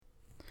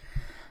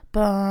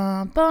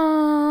Bum,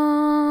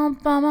 bum,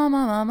 bum, bum,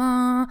 bum,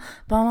 bum,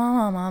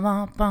 bum,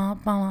 bum, bum,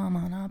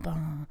 bum,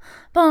 bum,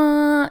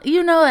 bum.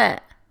 You know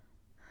it.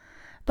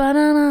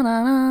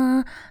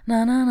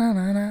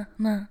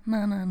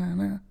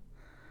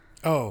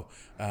 Oh,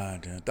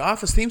 the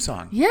Office theme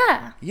song.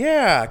 Yeah.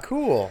 Yeah,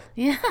 cool.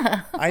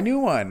 Yeah. I knew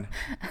one.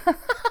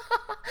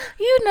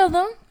 You know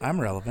them. I'm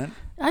relevant.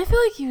 I feel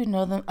like you would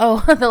know them.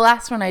 Oh, the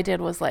last one I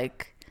did was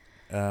like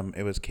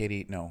It was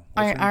Katie. No,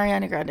 what's her name?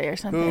 Ariana Grande or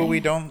something. Who we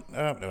don't.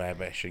 No,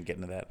 I shouldn't get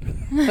into that.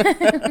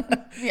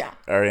 Yeah.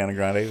 Ariana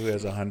Grande, who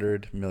has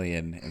 100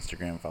 million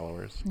Instagram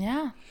followers.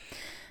 Yeah.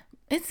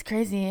 It's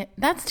crazy.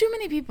 That's too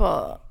many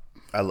people.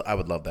 I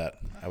would love that.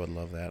 I would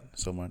love that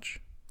so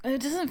much.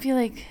 It doesn't feel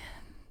like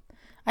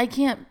I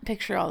can't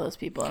picture all those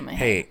people in my head.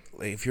 Hey,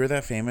 if you're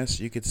that famous,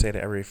 you could say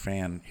to every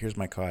fan, "Here's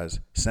my cause.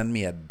 Send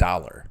me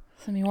 $1."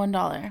 Send me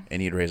 $1.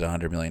 And you'd raise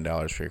 $100 million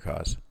for your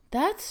cause.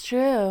 That's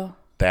true.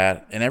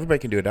 And everybody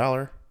can do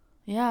 $1.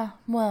 Yeah.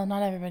 Well,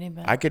 not everybody,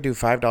 but I could do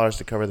 $5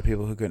 to cover the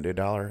people who couldn't do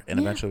 $1, and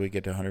eventually we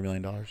get to $100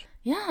 million.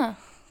 yeah.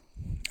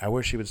 I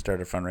wish she would start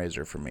a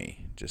fundraiser for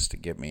me just to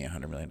give me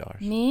 $100 million.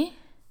 Me?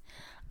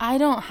 I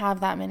don't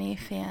have that many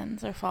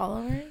fans or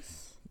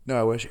followers. No,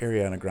 I wish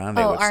Ariana Grande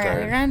Oh, would start.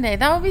 Ariana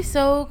Grande. That would be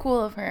so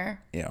cool of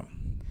her. Yeah,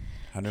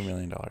 $100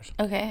 million.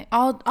 Okay,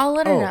 I'll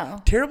let her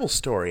know. Terrible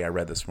story I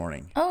read this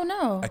morning. Oh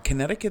no. A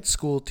Connecticut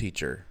school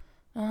teacher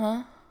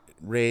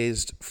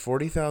raised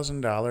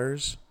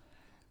 $40,000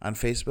 on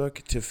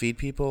Facebook to feed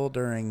people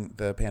during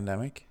the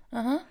pandemic.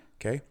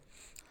 Okay.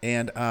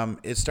 And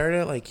it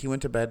started like he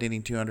went to bed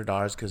needing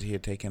 $200 because he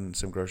had taken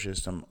some groceries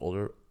to some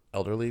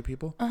elderly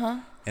people.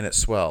 And it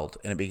swelled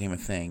and it became a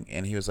thing.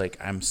 And he was like,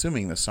 I'm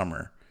assuming this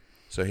summer.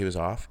 So he was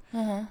off.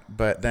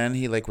 But then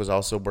he like was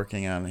also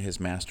working on his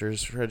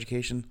master's for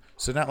education.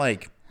 So not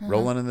like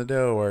rolling in the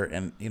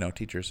dough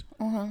teachers.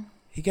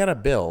 He got a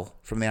bill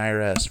from the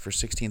IRS for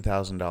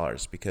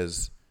 $16,000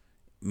 because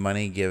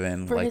money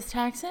given For his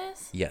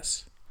taxes?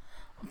 Yes.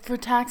 For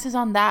taxes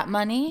on that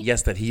money?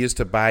 Yes, that he used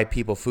to buy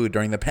people food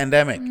during the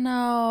pandemic.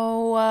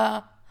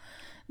 No.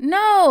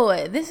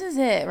 No, this is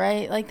it,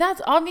 right? Like,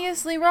 that's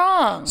obviously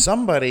wrong.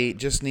 Somebody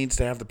just needs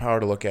to have the power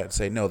to look at it and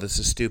say, no, this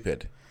is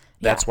stupid.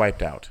 That's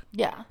wiped out.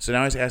 Yeah. So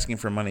now he's asking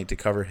for money to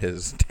cover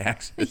his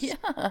taxes.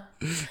 Yeah.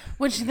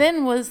 Which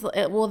then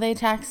will they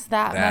tax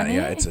that money?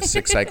 Yeah, it's a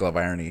sick cycle of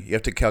irony. You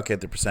have to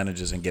calculate the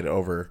percentages and get it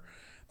over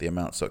the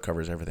amount so it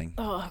covers everything.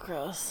 Oh,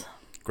 gross.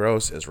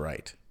 Gross is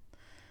right.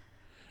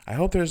 I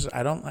hope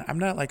I'm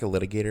not like a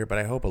litigator, but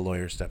I hope a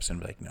lawyer steps in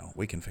and be like, no,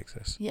 we can fix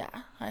this. Yeah,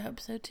 I hope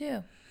so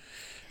too.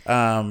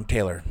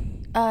 Taylor.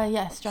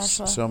 Yes,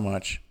 Joshua. So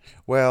much.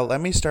 Well,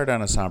 let me start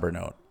on a somber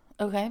note.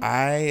 Okay.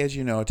 I, as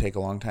you know, take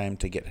a long time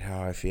to get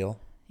how I feel.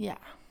 Yeah.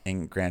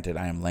 And granted,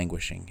 I am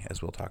languishing,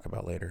 as we'll talk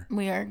about later.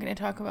 We are going to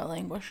talk about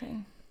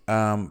languishing.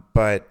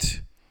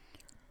 But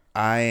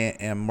I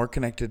am more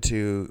connected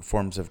to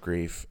forms of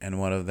grief, and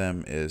one of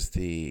them is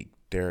the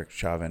Derek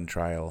Chauvin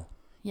trial.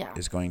 Yeah.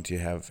 Is going to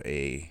have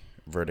a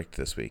verdict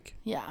this week.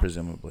 Yeah.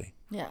 Presumably.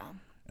 Yeah.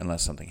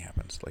 Unless something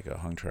happens, like a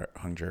hung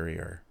jury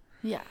or.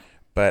 Yeah.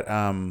 But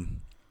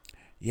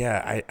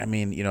yeah, I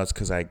mean, it's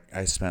because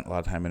I spent a lot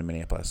of time in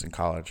Minneapolis in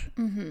college.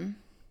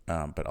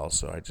 But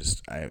also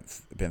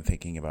I've been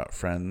thinking about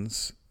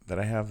friends that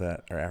I have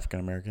that are African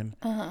American.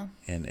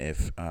 And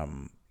if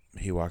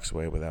he walks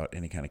away without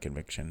any kind of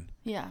conviction,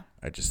 yeah,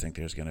 I just think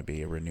there's going to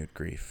be a renewed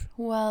grief.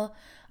 Well,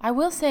 I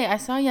will say I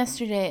saw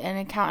yesterday an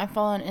account I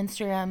follow on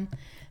Instagram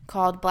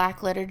called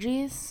Black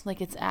Liturgies. Like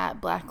it's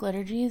at Black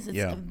Liturgies. It's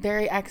a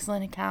very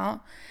excellent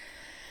account.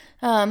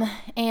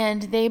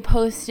 And they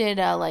posted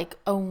a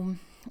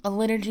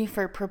liturgy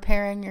for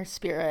preparing your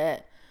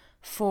spirit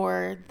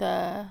for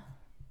the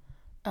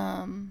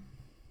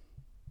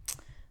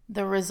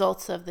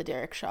results of the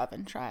Derek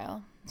Chauvin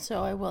trial.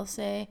 So I will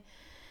say,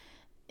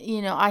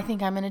 I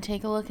think I'm going to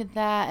take a look at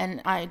that,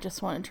 and I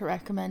just wanted to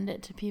recommend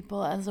it to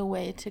people as a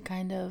way to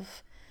kind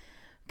of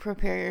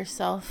prepare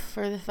yourself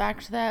for the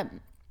fact that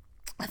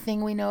a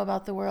thing we know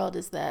about the world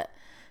is that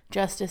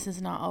justice is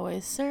not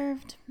always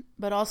served,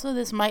 but also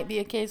this might be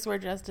a case where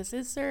justice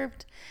is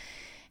served.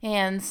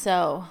 And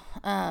so,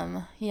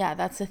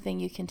 that's a thing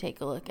you can take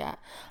a look at.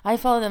 I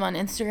follow them on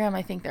Instagram.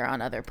 I think they're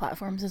on other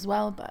platforms as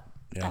well, but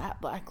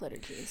at Black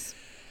Liturgies.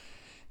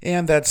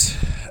 And that's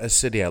a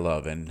city I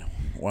love, and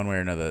one way or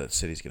another, that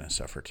city's going to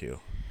suffer too.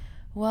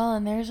 Well,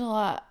 and there's a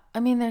lot. I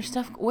mean, there's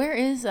stuff. Where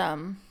is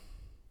the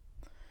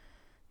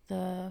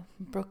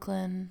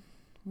Brooklyn,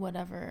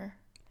 whatever?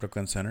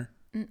 Brooklyn Center?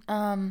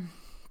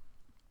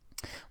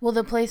 Well,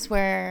 the place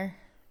where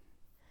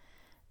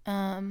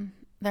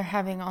they're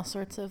having all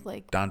sorts of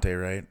like Dante,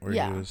 right? Where he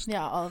was,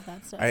 all of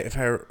that stuff. I'm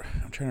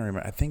trying to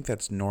remember. I think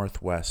that's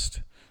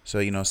northwest. So,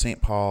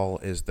 St. Paul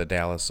is the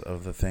Dallas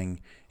of the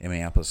thing.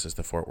 Minneapolis is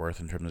the Fort Worth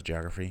in terms of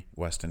geography,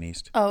 west and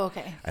east. Oh,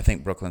 okay. I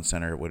think Brooklyn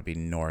Center would be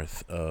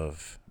north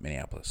of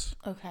Minneapolis.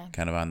 Okay.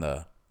 Kind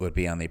of would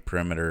be on the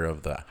perimeter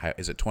of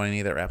is it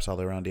 20 that wraps all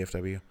the way around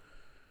DFW?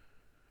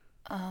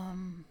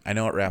 I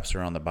know it wraps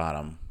around the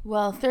bottom.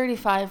 Well,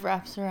 35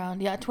 wraps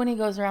around. Yeah, 20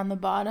 goes around the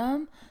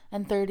bottom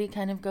and 30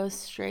 kind of goes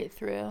straight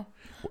through.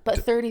 But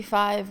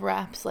 35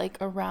 wraps like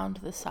around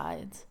the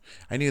sides.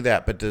 I knew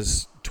that, but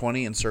does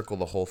 20 encircle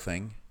the whole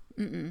thing?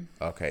 Mm-mm.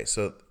 Okay,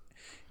 so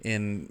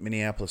in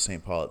Minneapolis,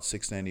 St. Paul, it's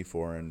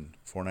 694 and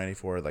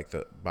 494, like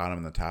the bottom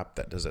and the top,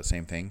 that does that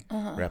same thing,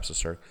 wraps a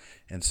circle.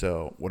 And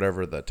so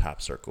whatever the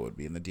top circle would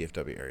be in the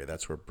DFW area,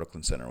 that's where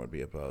Brooklyn Center would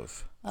be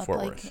above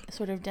Fort Worth.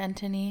 Sort of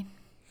Denton-y.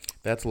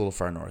 That's a little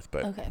far north,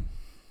 but okay.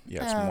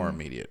 Yeah, it's more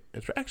immediate.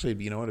 It's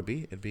actually, you know what it'd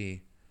be? It'd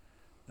be,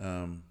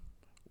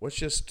 what's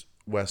just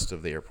west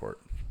of the airport?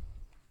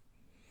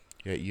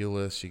 You got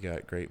Euless, you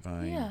got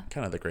Grapevine,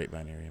 kind of the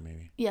Grapevine area,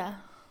 maybe. Yeah.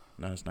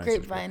 Not as nice.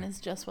 Grapevine is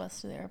just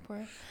west of the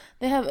airport.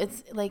 They have,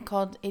 it's like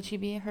called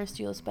HEB, Hearst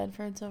Euless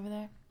Bedford's over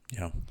there.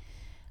 Yeah.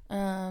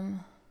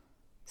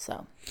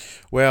 So.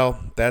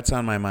 Well, that's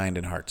on my mind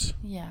and hearts.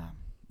 Yeah.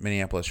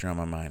 Minneapolis, you're on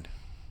my mind.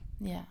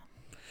 Yeah.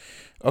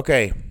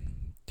 Okay,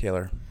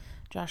 Taylor.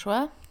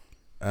 Joshua?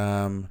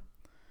 Do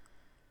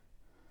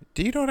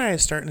you know what I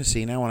was starting to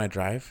see now when I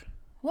drive?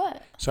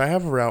 What? So I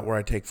have a route where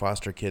I take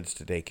foster kids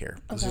to daycare.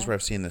 This is where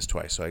I've seen this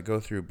twice. So I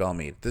go through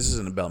Belmead. This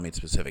isn't a Belmead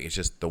specific. It's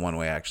just the one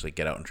way I actually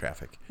get out in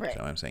traffic. Right. That's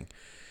what I'm saying.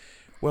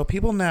 Well,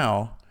 people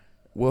now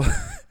will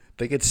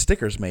they get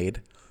stickers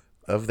made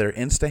of their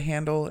Insta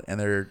handle and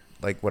their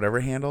like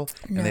whatever handle,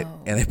 and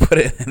they put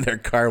it in their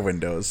car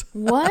windows.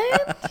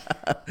 What?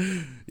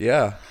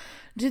 Yeah.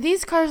 Do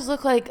these cars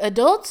look like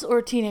adults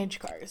or teenage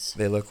cars?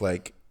 They look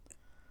like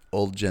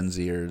old Gen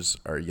Zers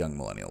or young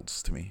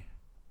millennials to me.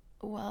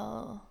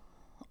 Well,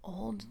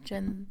 old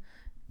Gen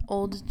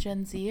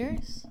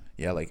Zers?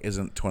 Yeah, like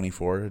isn't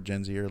 24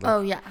 Gen Z or like?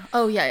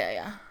 Oh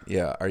yeah.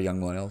 Yeah, our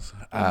young millennials.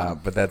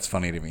 But that's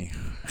funny to me.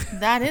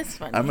 That is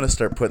funny. I'm gonna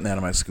start putting that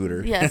on my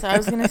scooter. Yes, I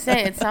was gonna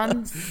say it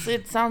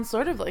sounds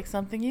sort of like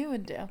something you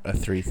would do. A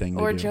 3 thing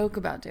or to do. joke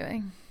about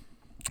doing.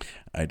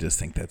 I just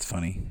think that's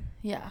funny.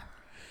 Yeah.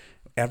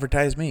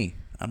 Advertise me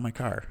on my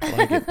car. I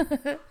like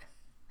it.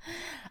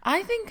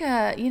 I think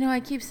I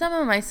keep some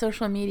of my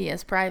social media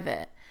as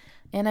private.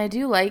 And I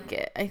do like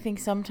it. I think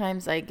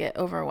sometimes I get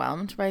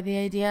overwhelmed by the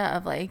idea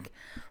of like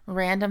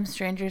random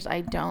strangers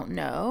I don't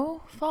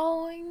know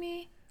following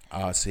me.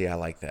 Oh, see, I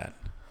like that.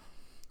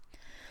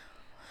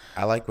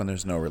 I like when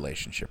there's no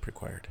relationship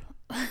required.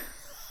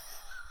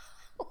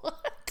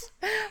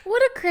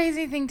 What a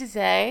crazy thing to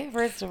say,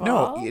 first of all.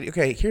 No,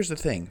 okay, here's the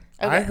thing.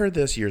 Okay. I heard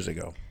this years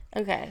ago.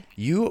 Okay.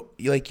 You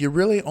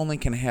really only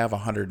can have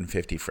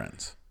 150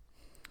 friends.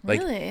 Like,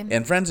 really?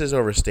 And friends is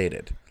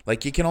overstated.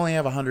 Like, you can only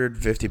have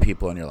 150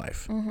 people in your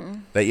life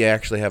that you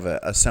actually have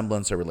a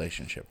semblance of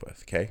relationship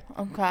with, okay?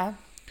 Okay.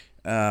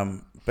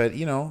 But,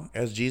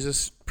 as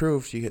Jesus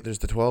proved, there's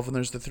the 12 and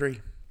there's the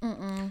 3.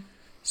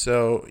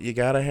 So you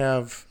got to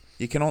have,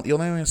 you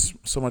only have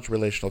so much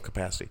relational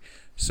capacity.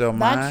 So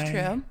that's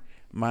true.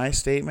 My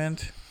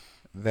statement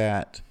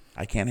that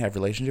I can't have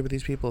relationship with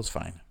these people is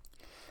fine.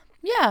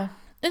 Yeah,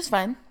 it's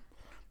fine.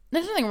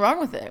 There's nothing wrong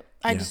with it.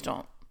 I just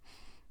don't.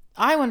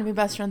 I want to be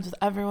best friends with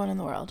everyone in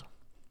the world.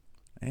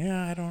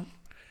 Yeah, I don't.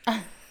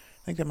 I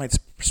think that might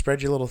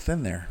spread you a little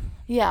thin there.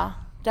 Yeah,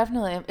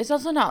 definitely. It's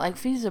also not like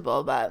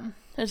feasible, but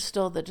it's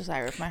still the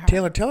desire of my heart.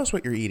 Taylor, tell us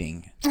what you're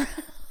eating.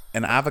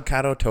 An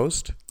avocado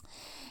toast?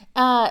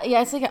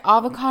 Yeah, it's like an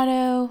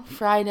avocado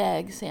fried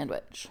egg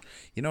sandwich.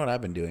 You know what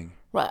I've been doing?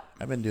 What?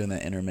 I've been doing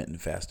that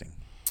intermittent fasting.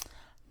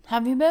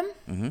 Have you been?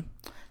 Mm-hmm.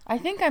 I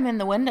think I'm in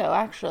the window,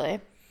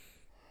 actually.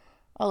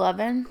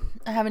 11.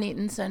 I haven't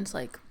eaten since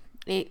like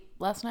 8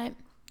 last night.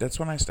 That's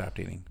when I stopped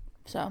eating.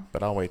 So.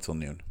 But I'll wait till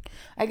noon.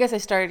 I guess I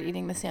started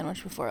eating the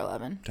sandwich before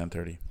 11.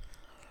 10:30.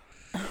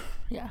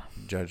 Yeah.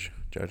 Judged.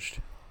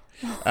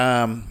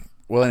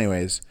 Well,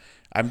 anyways,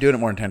 I'm doing it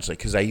more intentionally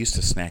because I used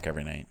to snack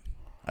every night.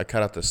 I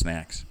cut out the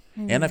snacks.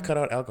 And I've cut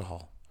out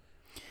alcohol.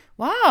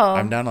 Wow.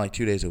 I'm down to like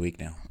 2 days a week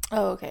now.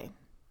 Oh, okay.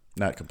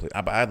 Not complete.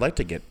 I'd like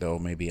to get, though,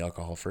 maybe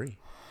alcohol free.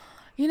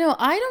 I don't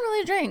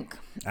really drink.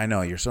 I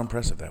know. You're so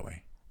impressive that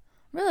way.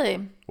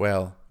 Really?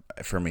 Well,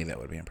 for me, that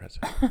would be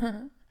impressive.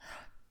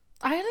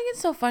 I think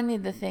it's so funny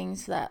the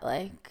things that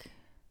like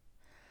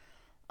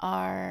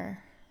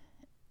are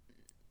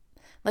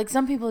like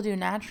some people do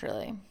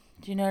naturally.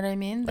 Do you know what I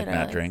mean? Like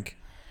not drink?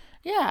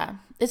 Yeah.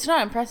 It's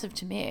not impressive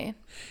to me.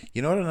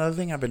 You know what? Another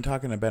thing, I've been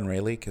talking to Ben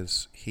Rayleigh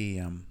because he's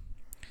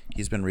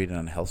been reading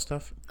on health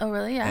stuff. Oh,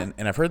 really? Yeah.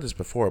 And I've heard this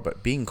before,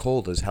 but being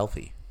cold is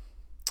healthy.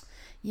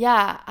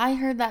 Yeah, I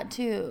heard that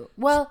too.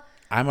 Well,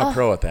 I'm a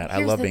pro at that.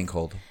 I love being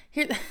cold.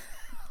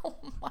 Oh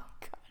my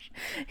gosh.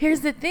 Here's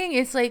the thing.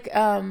 It's like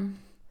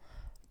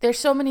there's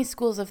so many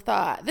schools of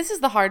thought. This is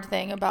the hard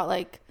thing about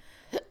like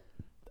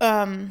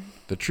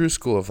the true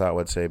school of thought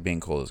would say being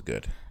cold is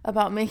good.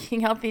 About making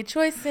healthy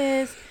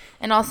choices.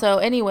 And also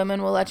any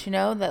women will let you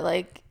know that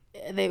like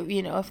they,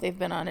 if they've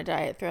been on a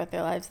diet throughout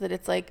their lives, that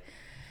it's like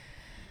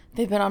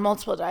they've been on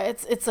multiple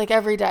diets. It's like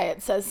every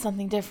diet says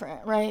something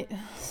different, right?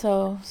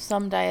 So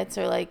some diets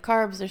are like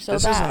carbs are so bad.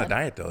 This isn't a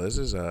diet though. This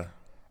is a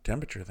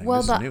temperature thing.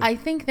 Well, this but is new. I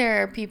think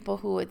there are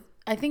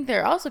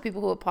also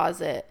people who would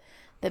posit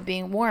that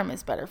being warm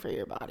is better for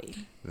your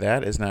body.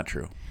 That is not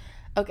true.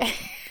 Okay.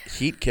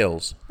 Heat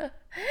kills.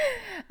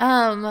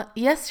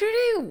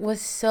 Yesterday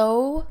was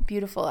so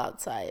beautiful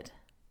outside.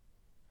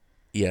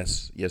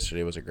 Yes,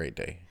 yesterday was a great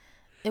day.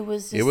 It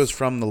was It was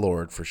from the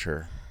Lord for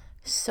sure.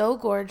 So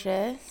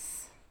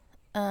gorgeous.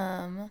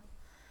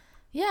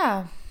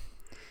 Yeah.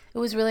 It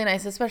was really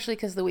nice, especially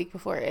because the week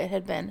before it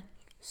had been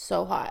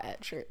so hot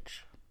at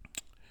church.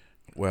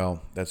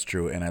 Well, that's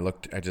true. And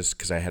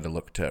because I had to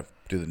look to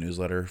do the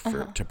newsletter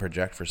to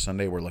project for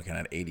Sunday, we're looking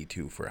at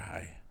 82 for a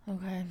high.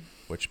 Okay.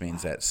 Which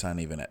means that sun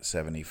even at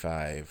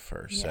 75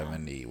 or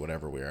 70,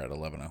 whatever we are at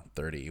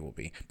 11:30 will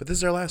be. But this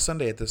is our last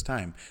Sunday at this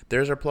time.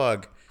 There's our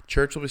plug.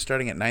 Church will be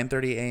starting at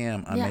 9:30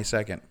 a.m. on May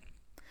 2nd.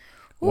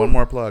 Ooh. One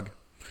more plug.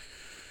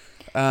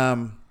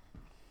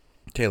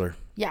 Taylor.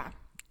 Yeah.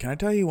 Can I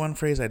tell you one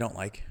phrase I don't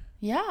like?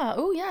 Yeah.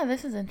 Oh, yeah.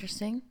 This is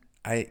interesting.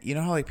 You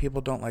know how like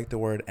people don't like the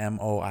word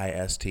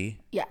MOIST?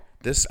 Yeah.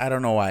 This, I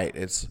don't know why.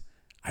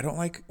 I don't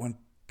like when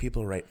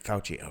people write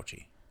Fauci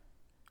ouchie.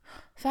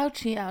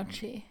 Fauci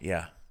ouchie.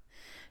 Yeah.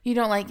 You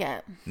don't like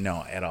it?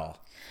 No, at all.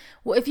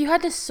 Well, if you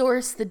had to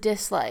source the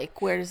dislike,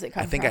 where does it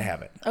come from? I think I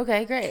have it.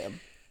 Okay, great.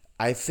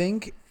 I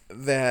think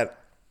that,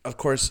 of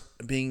course,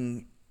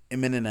 being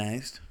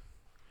immunized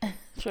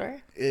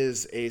sure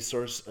is a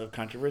source of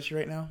controversy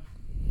right now.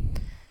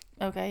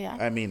 Okay, yeah.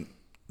 I mean,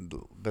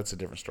 that's a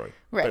different story.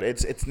 Right. But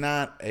it's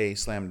not a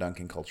slam dunk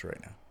in culture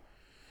right now.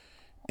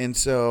 And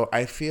so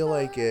I feel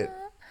like it...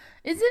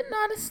 Is it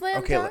not a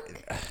slam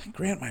dunk? Okay,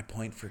 grant my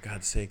point for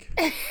God's sake.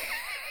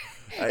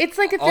 It's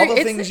like all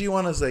the things you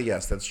want to say,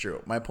 yes, that's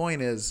true. My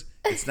point is,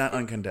 it's not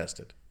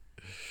uncontested.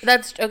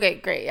 That's okay.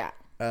 Great, yeah.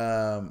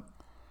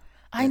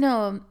 I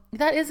know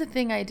that is a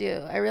thing I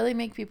do. I really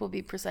make people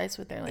be precise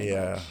with their language.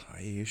 Yeah,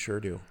 you sure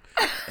do.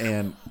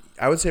 And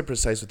I would say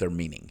precise with their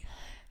meaning.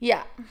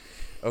 Yeah.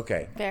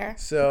 Okay. Fair.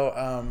 So,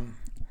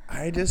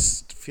 I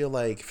just feel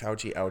like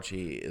Fauci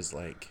ouchie is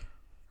like,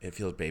 it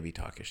feels baby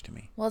talkish to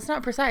me. Well, it's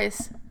not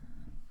precise.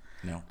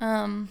 No.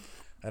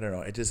 I don't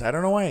know. I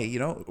don't know why.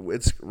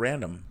 It's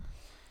random.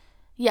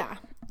 Yeah.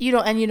 You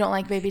don't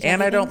like baby talk.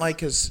 And I don't like,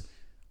 because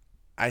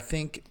I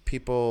think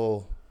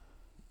people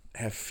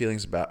have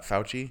feelings about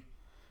Fauci.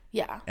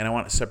 Yeah. And I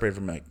want to separate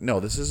from like, no,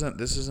 this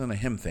isn't a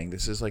him thing.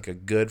 This is like a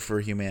good for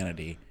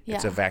humanity. Yeah.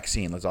 It's a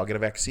vaccine. Let's all get a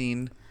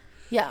vaccine.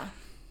 Yeah.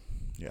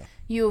 Yeah.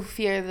 You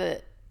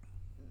fear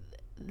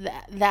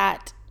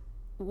that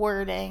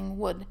wording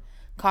would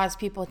cause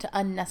people to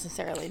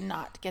unnecessarily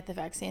not get the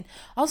vaccine.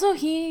 Also,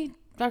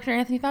 Dr.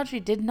 Anthony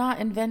Fauci did not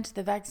invent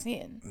the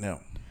vaccine.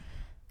 No.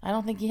 I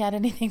don't think he had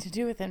anything to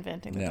do with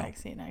inventing the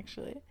vaccine,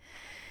 actually.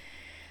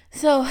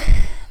 So,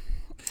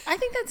 I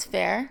think that's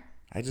fair.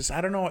 I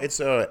don't know. It's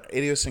a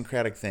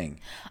idiosyncratic thing.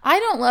 I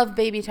don't love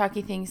baby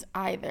talky things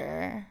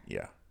either.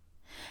 Yeah.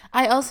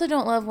 I also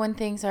don't love when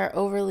things are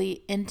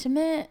overly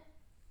intimate.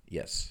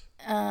 Yes.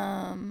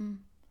 And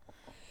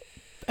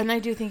I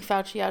do think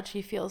Fauci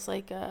ouchie feels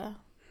like a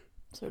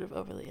sort of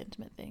overly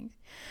intimate thing.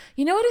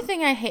 You know what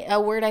a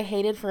word I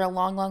hated for a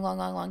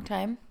long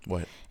time?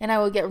 What? And I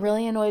would get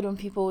really annoyed when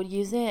people would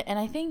use it. And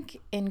I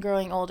think in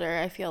growing older,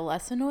 I feel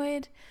less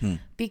annoyed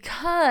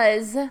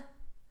because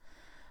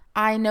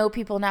I know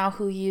people now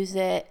who use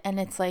it and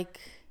it's like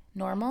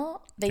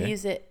normal. They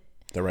use it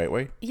the right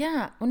way?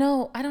 Yeah.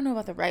 No, I don't know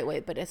about the right way,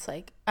 but it's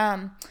like,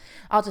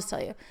 I'll just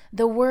tell you.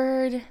 The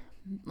word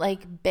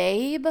like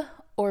babe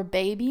or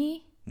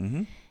baby,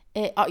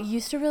 it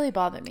used to really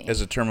bother me.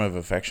 As a term of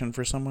affection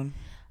for someone?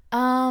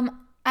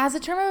 As a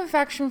term of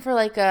affection for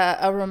like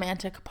a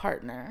romantic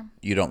partner.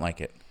 You don't like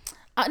it?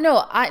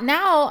 No,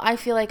 now I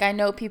feel like I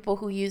know people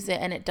who use it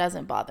and it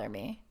doesn't bother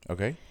me.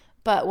 Okay.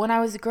 But when I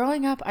was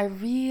growing up, I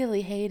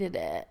really hated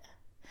it.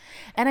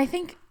 And I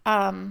think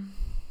I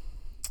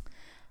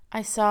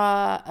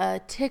saw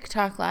a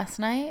TikTok last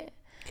night.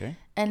 Okay.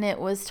 And it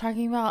was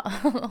talking about,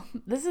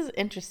 this is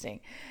interesting,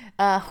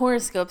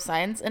 horoscope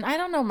signs. And I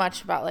don't know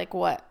much about like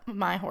what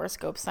my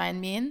horoscope sign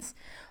means.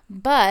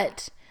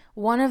 But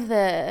one of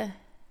the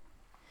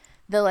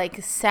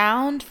like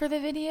sound for the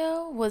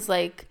video was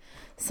like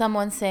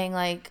someone saying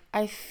like,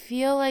 I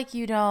feel like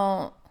you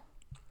don't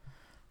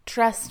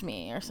trust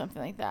me or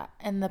something like that.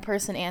 And the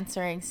person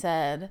answering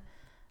said,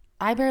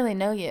 I barely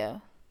know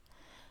you.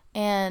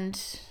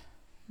 And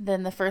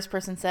then the first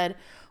person said,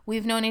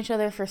 we've known each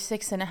other for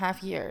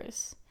 6.5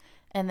 years.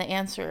 And the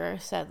answerer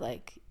said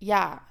like,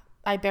 yeah,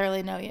 I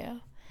barely know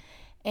you.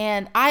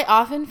 And I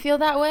often feel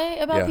that way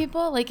about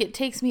people. Like it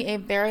takes me a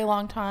very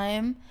long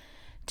time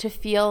to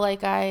feel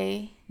like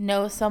I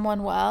know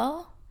someone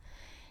well.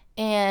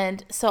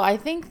 And so I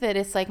think that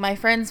it's like my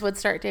friends would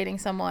start dating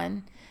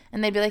someone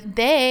and they'd be like,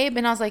 babe.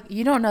 And I was like,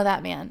 you don't know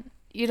that man.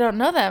 You don't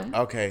know them.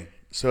 Okay.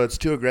 So it's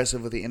too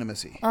aggressive with the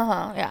intimacy.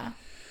 Yeah.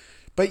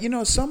 But,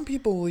 some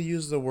people will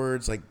use the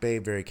words like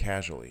babe very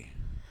casually.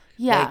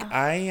 Yeah. Like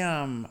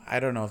I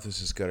don't know if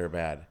this is good or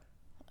bad.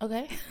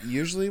 Okay.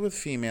 Usually with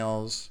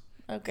females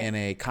in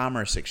a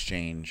commerce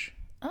exchange.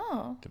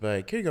 Oh. To be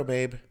like, here you go,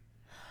 babe.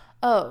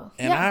 Oh,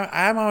 And yeah.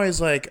 I'm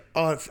always like,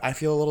 oh, I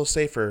feel a little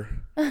safer.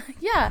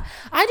 Yeah.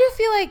 I do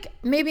feel like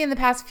maybe in the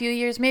past few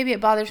years, maybe it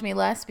bothers me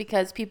less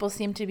because people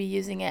seem to be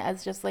using it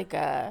as just like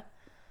a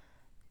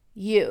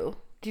you.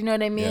 Do you know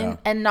what I mean? Yeah.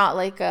 And not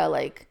like a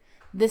like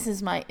this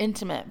is my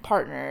intimate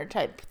partner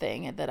type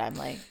thing that I'm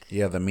like.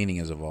 Yeah, the meaning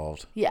has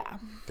evolved. Yeah.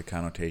 The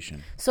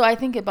connotation. So I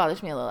think it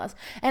bothers me a little less.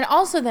 And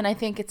also then I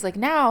think it's like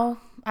now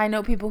I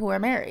know people who are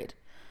married.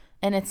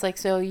 And it's like,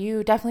 so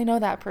you definitely know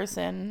that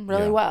person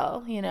really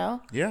well, you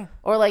know? Yeah.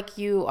 Or like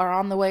you are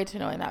on the way to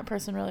knowing that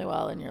person really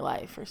well in your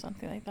life or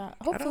something like that.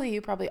 Hopefully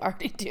you probably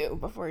already do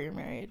before you're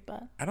married,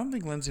 but. I don't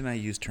think Lindsay and I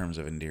use terms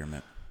of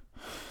endearment.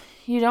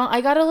 You don't?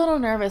 I got a little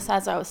nervous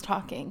as I was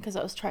talking because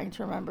I was trying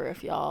to remember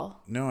if y'all.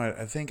 No,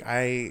 I think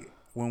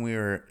when we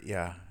were,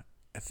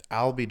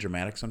 I'll be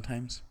dramatic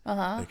sometimes.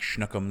 Like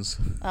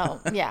schnookums.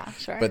 Oh, yeah,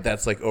 sure. But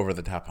that's like over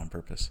the top on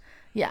purpose.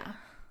 Yeah.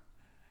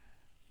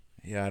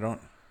 Yeah, I don't.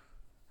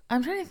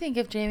 I'm trying to think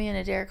if Jamie and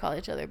Adair call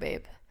each other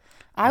babe.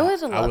 I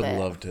would love it. I would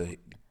love to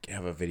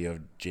have a video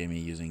of Jamie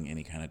using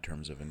any kind of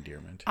terms of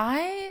endearment.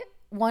 I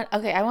want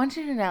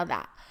you to know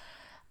that.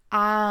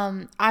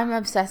 I'm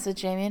obsessed with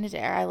Jamie and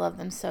Adair. I love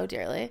them so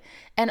dearly.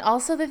 And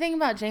also the thing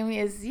about Jamie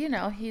is, you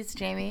know, he's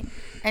Jamie.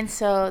 And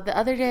so the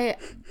other day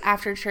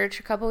after church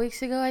a couple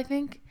weeks ago, I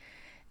think,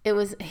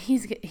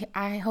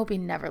 I hope he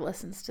never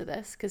listens to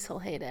this because he'll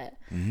hate it.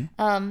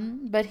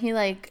 Mm-hmm. But he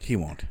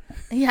won't.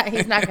 Yeah,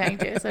 he's not going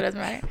to, so it doesn't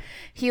matter.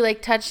 He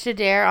like touched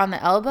Adair on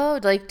the elbow,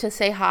 like to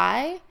say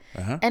hi.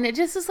 And it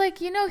just was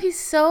like, you know, he's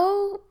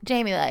so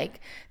Jamie-like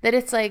that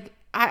it's like,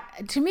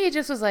 to me, it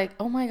just was like,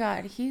 oh my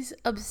God, he's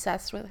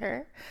obsessed with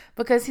her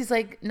because he's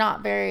like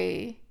not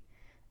very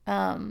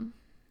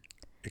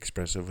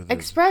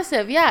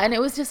expressive. Yeah. And it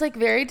was just like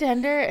very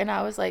tender. And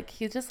I was like,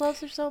 he just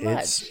loves her so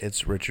much.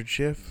 It's Richard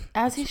Schiff.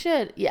 As he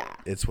should. Yeah.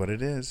 It's what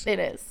it is. It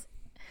is.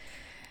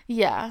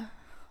 Yeah.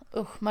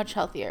 Oh, much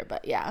healthier,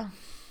 but yeah.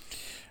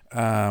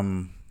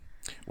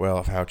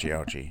 Well, Fauci,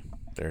 ouchie.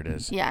 There it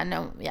is. Yeah,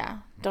 no, yeah.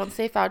 Don't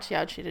say Fauci,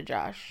 ouchie to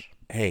Josh.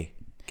 Hey,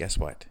 guess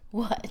what?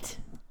 What?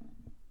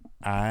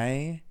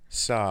 I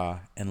saw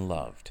and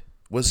loved,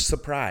 was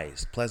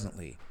surprised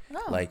pleasantly.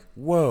 Oh. Like,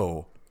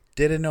 whoa,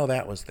 didn't know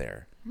that was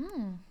there.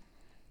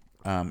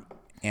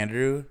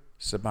 Andrew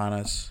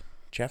Sabanas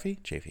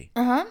Chaffee?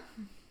 Uh-huh.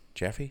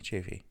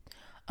 Chaffee?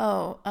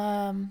 Oh,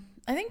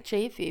 I think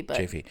Chafee, but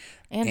Chaffee.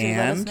 Andrew,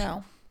 let us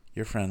know.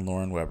 Your friend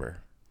Lauren Weber.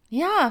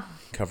 Yeah.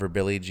 Cover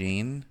Billie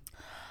Jean.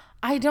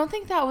 I don't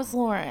think that was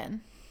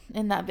Lauren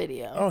in that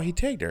video. Oh, he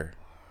tagged her.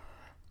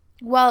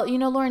 Well, you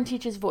know, Lauren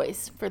teaches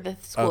voice for the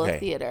School of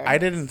Theater. I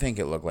didn't think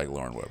it looked like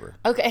Lauren Weber.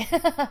 Okay.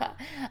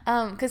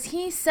 Because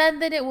he said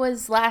that it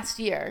was last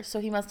year, so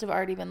he must have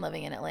already been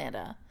living in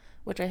Atlanta,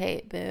 which I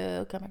hate.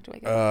 Boo, come back to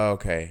Waco.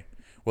 Okay.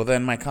 Well,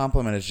 then my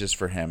compliment is just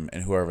for him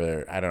and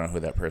whoever, I don't know who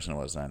that person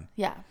was then.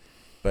 Yeah.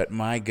 But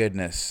my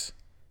goodness,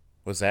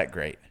 was that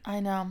great. I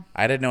know.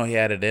 I didn't know he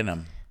had it in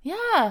him.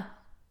 Yeah.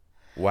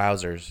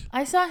 Wowzers.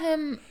 I saw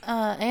him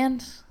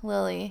and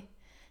Lily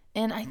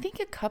in, I think,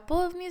 a couple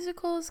of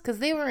musicals because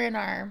they were in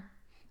our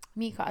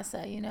Mi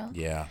Casa, you know?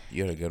 Yeah,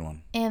 you had a good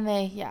one. And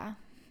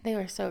they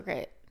were so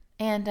great.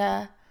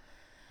 And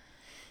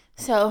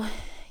so,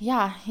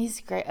 yeah,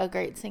 he's a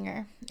great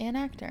singer and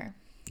actor.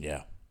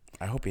 Yeah.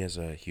 I hope he has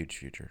a huge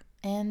future.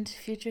 And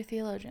future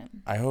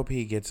theologian. I hope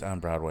he gets on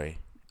Broadway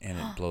and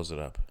it blows it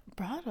up.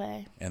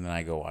 Broadway. And then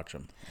I go watch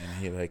him.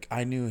 And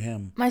I knew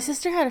him. My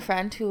sister had a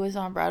friend who was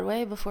on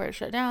Broadway before it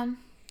shut down.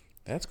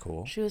 That's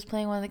cool. She was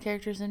playing one of the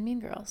characters in Mean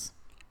Girls.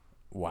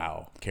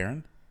 Wow.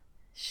 Karen?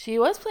 She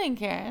was playing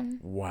Karen.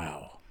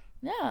 Wow.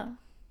 Yeah.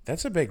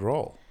 That's a big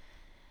role.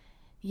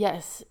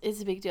 Yes,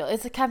 it's a big deal.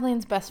 It's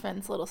Kathleen's best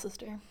friend's little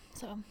sister.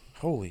 So.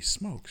 Holy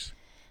smokes.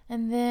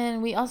 And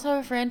then we also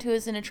have a friend who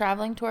is in a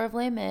traveling tour of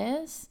Les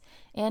Mis.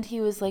 And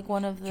he was like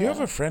one of the... Do you have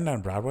a friend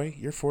on Broadway?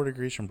 You're 4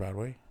 degrees from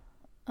Broadway?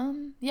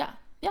 Yeah.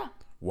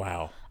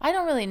 Wow. I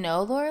don't really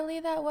know Laura Lee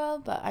that well,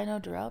 but I know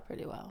Darrell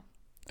pretty well.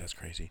 That's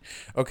crazy.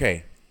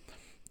 Okay.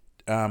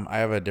 I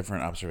have a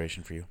different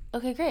observation for you.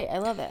 Okay, great. I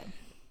love it.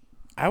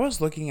 I was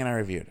looking and I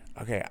reviewed.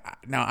 Okay.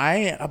 Now,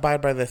 I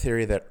abide by the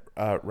theory that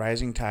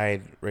rising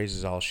tide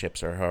raises all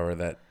ships, or however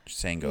that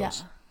saying goes.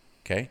 Yeah.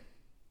 Okay?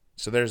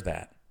 So there's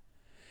that.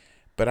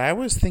 But I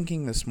was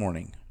thinking this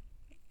morning.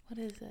 What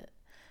is it?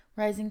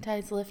 Rising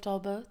tides lift all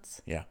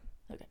boats? Yeah.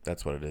 Okay.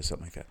 That's what it is,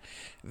 something like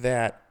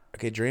that.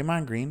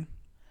 Draymond Green.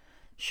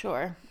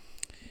 Sure.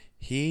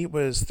 He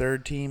was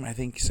third team, I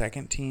think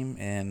second team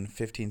in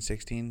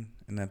 15-16,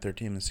 and then third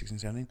team in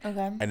 16-17.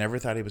 Okay. I never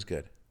thought he was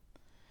good.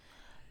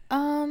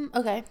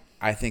 Okay.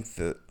 I think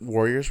the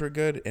Warriors were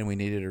good, and we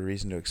needed a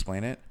reason to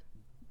explain it.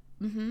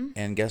 Mm-hmm.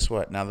 And guess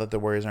what? Now that the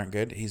Warriors aren't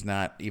good, he's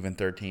not even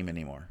third team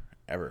anymore,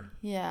 ever.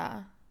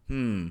 Yeah.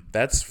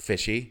 That's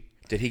fishy.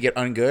 Did he get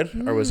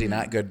ungood, or was he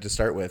not good to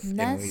start with?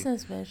 That's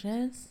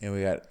suspicious. And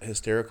we got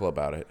hysterical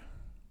about it.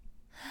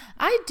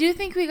 I do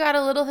think we got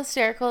a little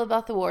hysterical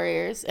about the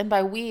Warriors. And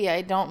by we,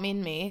 I don't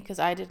mean me, because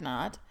I did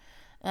not.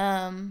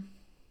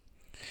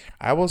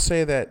 I will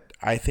say that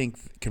I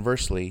think,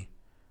 conversely,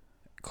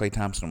 Klay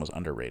Thompson was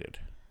underrated.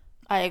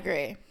 I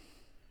agree.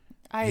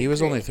 He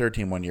was only third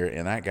team 1 year,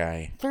 and that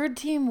guy. Third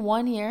team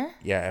 1 year?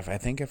 Yeah,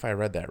 if I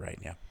read that right,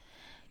 yeah.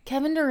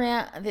 Kevin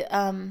Durant,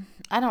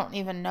 I don't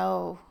even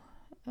know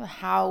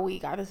how we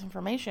got this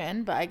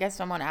information, but I guess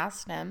someone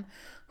asked him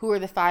who are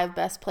the 5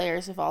 best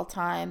players of all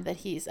time that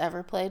he's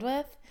ever played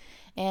with,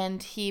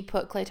 and he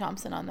put Klay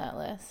Thompson on that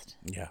list.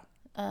 Yeah.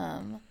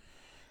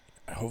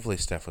 Hopefully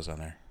Steph was on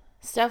there.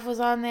 Steph was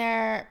on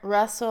there.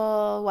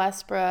 Russell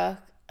Westbrook.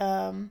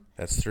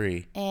 That's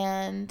 3.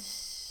 And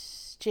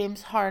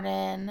James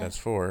Harden. That's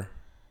 4.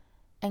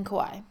 And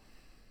Kawhi.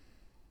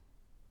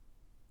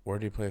 Where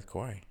did he play with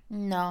Kawhi?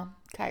 No,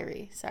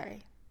 Kyrie.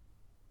 Sorry.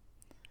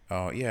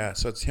 Oh, yeah.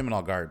 So it's him and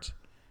all guards.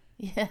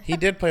 Yeah. He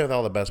did play with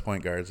all the best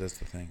point guards. That's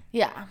the thing.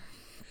 Yeah.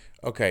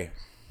 Okay.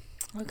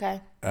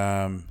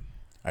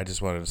 I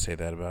just wanted to say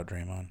that about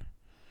Draymond.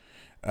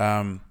 You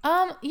know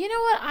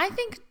what?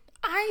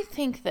 I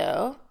think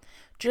though,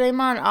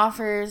 Draymond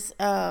offers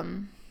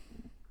an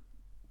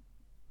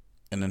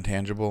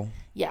intangible.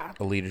 Yeah.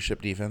 A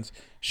leadership defense.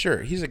 Sure,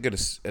 he's a good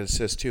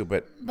assist too,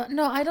 but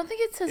no, I don't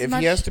think it's as if much.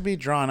 If he has to be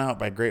drawn out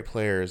by great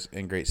players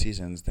in great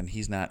seasons, then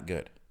he's not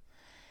good.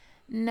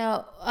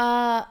 No,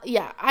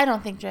 yeah, I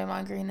don't think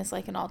Draymond Green is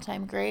like an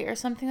all-time great or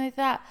something like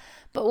that.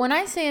 But when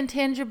I say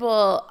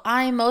intangible,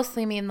 I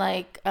mostly mean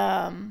like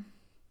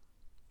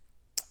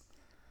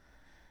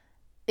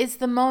it's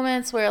the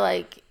moments where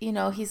like, you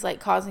know, he's like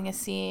causing a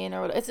scene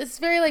or whatever. It's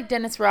very like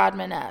Dennis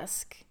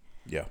Rodman-esque.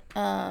 Yeah.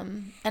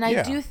 And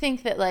I do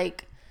think that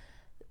like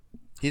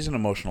he's an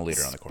emotional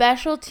leader on the court.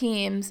 Special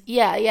teams,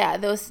 yeah,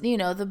 those, you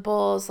know, the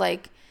Bulls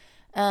like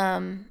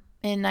in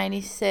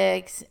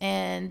 96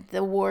 and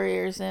the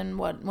Warriors in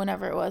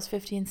whenever it was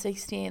 15,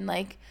 16,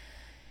 like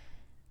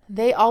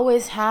they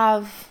always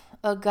have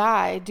a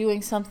guy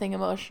doing something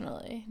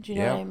emotionally. Do you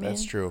know what I mean?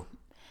 That's true.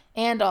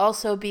 And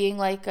also being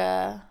like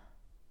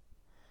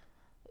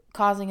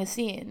causing a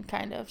scene,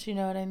 kind of. Do you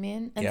know what I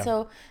mean? And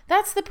so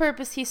that's the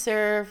purpose he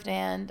served.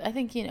 And I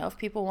think, you know, if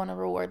people want to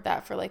reward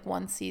that for like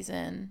one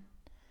season,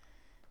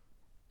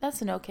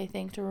 that's an okay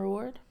thing to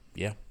reward.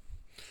 Yeah.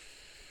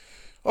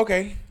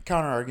 Okay.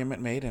 Counter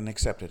argument made and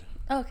accepted.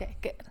 Okay,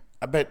 good.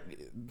 But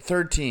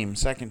third team,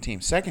 second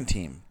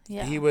team.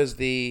 Yeah. He was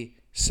the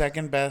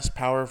second best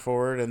power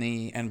forward in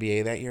the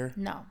NBA that year?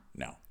 No.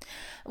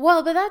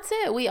 Well, but that's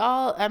it. We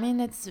all, I mean,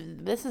 this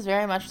is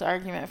very much the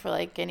argument for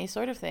like any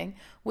sort of thing.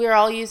 We're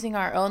all using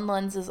our own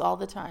lenses all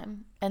the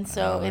time. And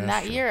so in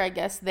that year, I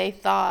guess they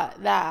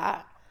thought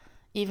that,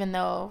 even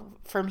though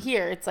from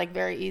here, it's like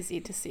very easy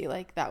to see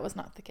like that was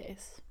not the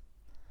case.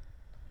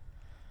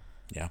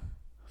 Yeah.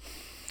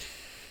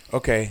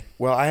 Okay.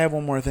 Well, I have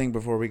one more thing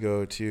before we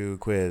go to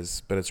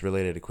quiz, but it's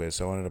related to quiz.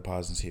 So I wanted to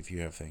pause and see if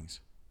you have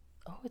things.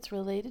 Oh, it's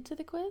related to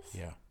the quiz?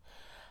 Yeah.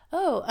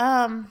 Oh,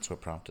 that's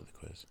what prompted the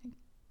quiz.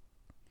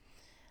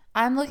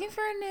 I'm looking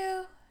for a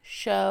new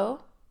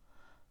show.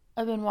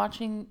 I've been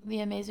watching The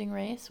Amazing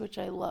Race, which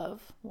I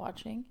love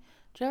watching.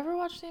 Did you ever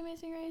watch The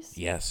Amazing Race?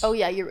 Yes. Oh,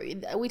 yeah.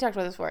 We talked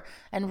about this before.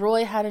 And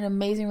Roy had an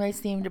Amazing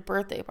Race themed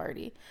birthday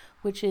party,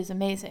 which is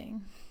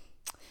amazing.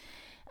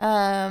 So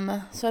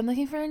I'm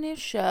looking for a new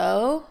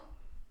show.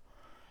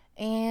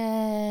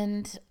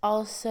 And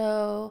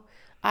also,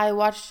 I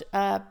watched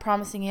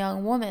Promising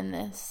Young Woman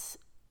this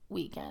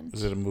weekend.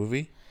 Is it a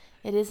movie?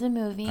 It is a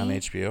movie. On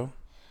HBO?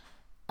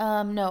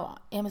 No,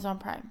 Amazon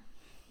Prime.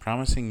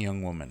 Promising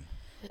Young Woman.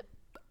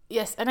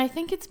 Yes, and I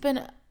think it's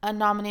been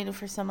nominated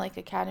for some like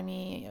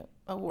Academy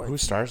Award. Who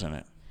stars in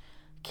it?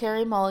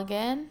 Carey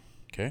Mulligan.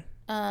 Okay.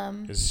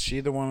 Is she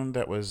the one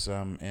that was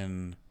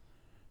in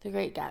The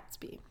Great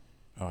Gatsby?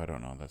 Oh, I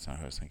don't know. That's not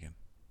who I was thinking.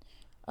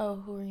 Oh,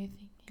 who are you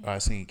thinking? I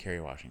was thinking Kerry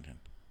Washington.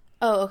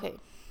 Oh, okay.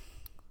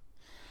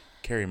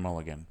 Carey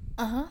Mulligan.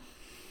 Uh-huh.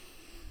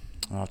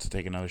 I'll have to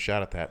take another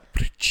shot at that.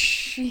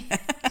 She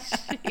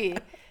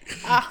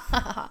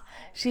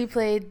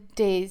played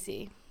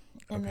Daisy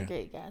in The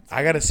Great Gatsby.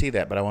 I got to see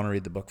that, but I want to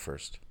read the book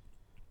first.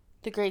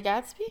 The Great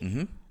Gatsby?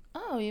 Mm-hmm.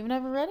 Oh, you've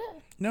never read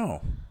it?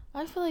 No.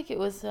 I feel like it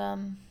was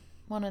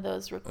one of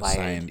those required.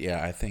 Assigned,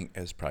 yeah, I think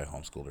it's probably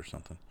homeschooled or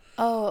something.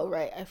 Oh,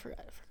 right. I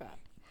forgot.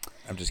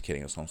 I'm just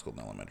kidding. It was homeschooled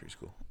in elementary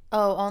school.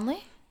 Oh,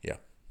 only? Yeah.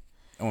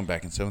 I went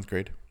back in 7th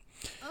grade.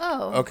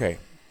 Oh. Okay.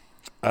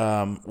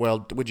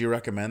 Well, would you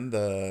recommend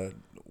the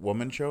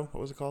woman show?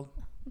 What was it called?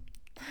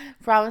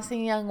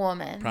 Promising Young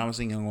Woman.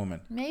 Promising Young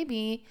Woman.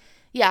 Maybe.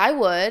 Yeah, I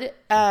would.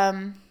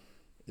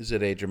 Is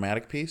it a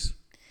dramatic piece?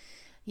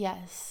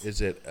 Yes.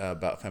 Is it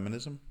about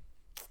feminism?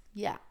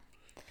 Yeah.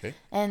 Okay.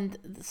 And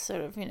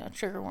sort of,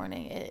 trigger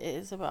warning, it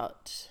is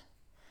about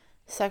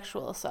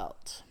sexual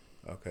assault.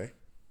 Okay.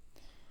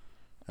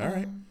 All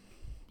right.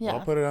 Yeah. Well,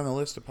 I'll put it on the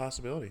list of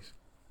possibilities.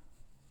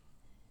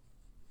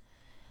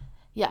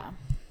 Yeah.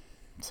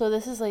 So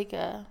this is like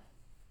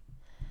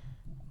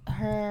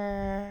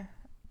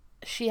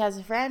she has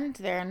a friend,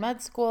 they're in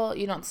med school.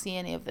 You don't see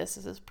any of this.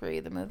 This is pre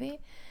the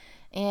movie.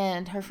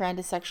 And her friend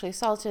is sexually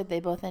assaulted. They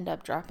both end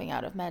up dropping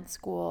out of med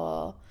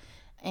school.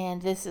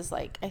 And this is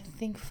like, I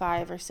think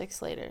 5 or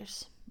 6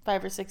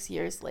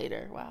 years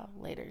later. Wow,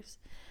 laters.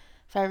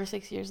 5 or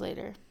 6 years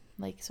later,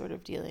 like sort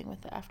of dealing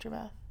with the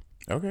aftermath.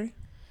 Okay.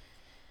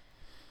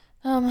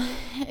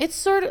 It's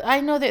sort of.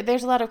 I know that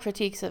there's a lot of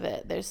critiques of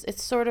it.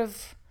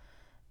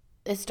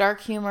 It's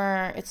dark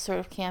humor. It's sort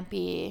of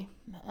campy.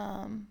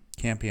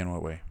 Campy in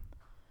what way?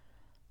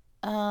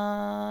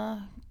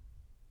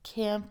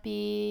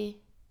 Campy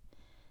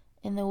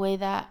in the way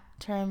that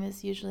term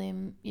is usually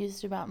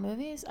used about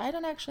movies. I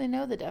don't actually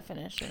know the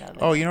definition of it.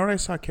 Oh, you know what I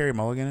saw Carey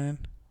Mulligan in?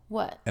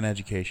 What? An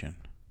Education.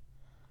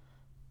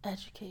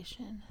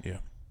 Education. Yeah.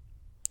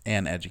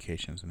 And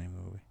Education's the name of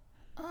the movie.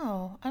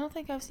 Oh, I don't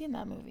think I've seen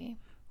that movie.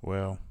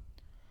 Well,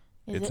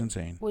 it's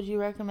insane. Would you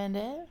recommend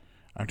it?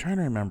 I'm trying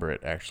to remember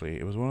it, actually.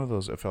 It was one of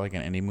those, it felt like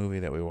an indie movie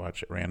that we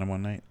watched at random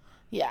one night.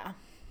 Yeah.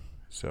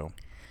 So.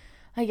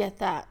 I get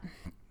that.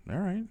 All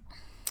right.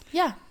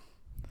 Yeah.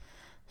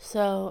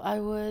 So I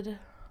would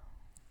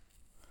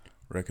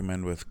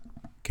recommend with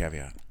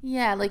caveat.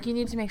 Yeah, like you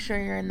need to make sure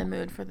you're in the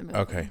mood for the movie.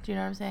 Okay. Do you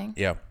know what I'm saying?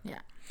 Yeah. Yeah.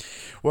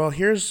 Well,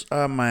 here's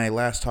my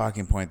last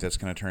talking point that's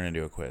going to turn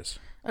into a quiz.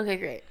 Okay,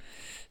 great.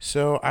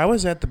 So I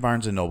was at the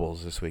Barnes &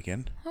 Nobles this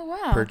weekend. Oh,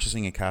 wow.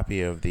 Purchasing a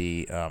copy of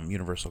the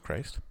Universal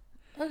Christ.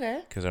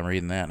 Okay. Because I'm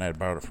reading that, and I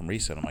borrowed it from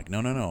Reset. I'm like,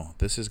 no.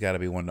 This has got to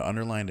be one to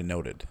underlined and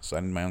noted. So I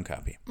need my own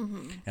copy.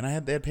 Mm-hmm.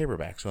 And they had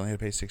paperback, so I only had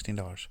to pay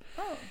 $16.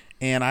 Oh.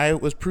 And I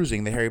was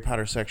perusing the Harry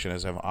Potter section,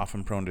 as I'm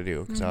often prone to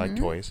do, because I like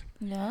toys.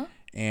 Yeah.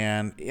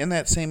 And in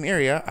that same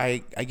area,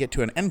 I get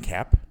to an end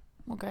cap.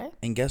 Okay.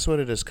 And guess what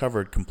it is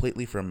covered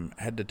completely from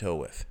head to toe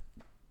with?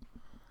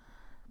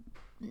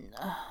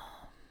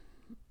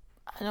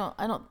 I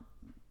don't.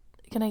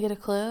 Can I get a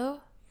clue?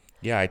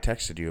 Yeah, I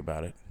texted you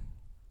about it.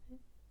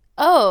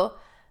 Oh.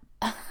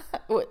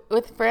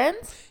 With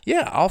friends?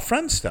 Yeah, all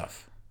friend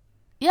stuff.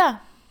 Yeah.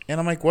 And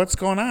I'm like, what's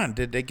going on?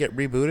 Did they get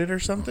rebooted or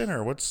something?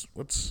 Or what's...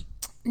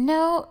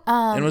 No.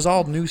 And it was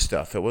all new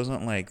stuff. It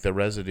wasn't like the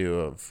residue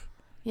of...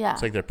 Yeah.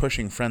 It's like they're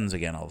pushing Friends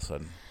again all of a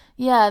sudden.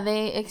 Yeah,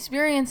 they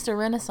experienced a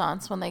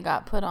renaissance when they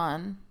got put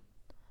on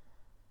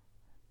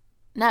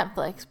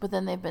Netflix, but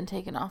then they've been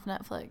taken off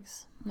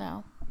Netflix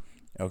now.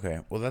 Okay.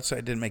 Well, it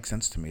didn't make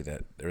sense to me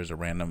that there was a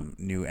random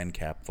new end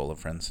cap full of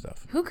Friends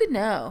stuff. Who could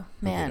know,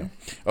 man?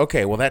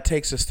 Okay, well, that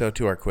takes us, though,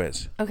 to our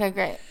quiz. Okay,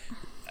 great.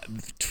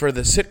 For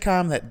the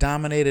sitcom that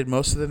dominated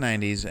most of the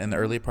 90s and the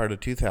early part of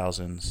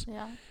 2000s,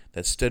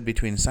 that stood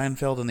between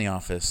Seinfeld and The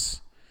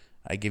Office,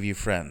 I give you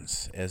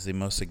Friends as the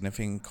most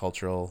significant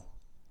cultural...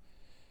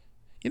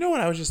 You know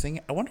what I was just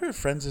thinking? I wonder if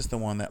Friends is the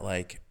one that,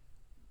 like...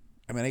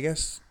 I mean, I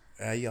guess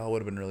y'all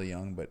would have been really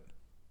young, but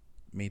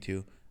me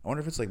too. I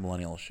wonder if it's like a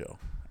millennial show.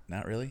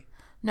 Not really?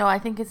 No, I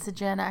think it's a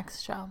Gen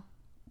X show.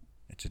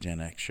 It's a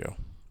Gen X show.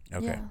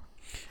 Okay. Yeah.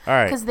 All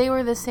right. Because they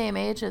were the same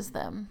age as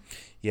them.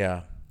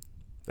 Yeah,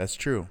 that's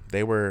true.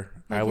 They were...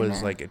 I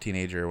was like a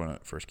teenager when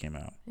it first came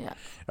out. Yeah.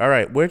 All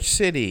right. Which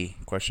city,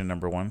 question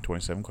number 1,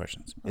 27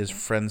 questions, is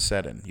Friends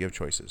set in? You have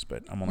choices,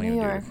 but I'm only going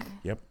to do... New York.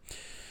 Yep.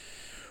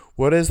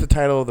 What is the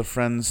title of the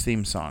Friends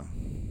theme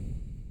song?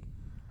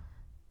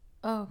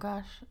 Oh,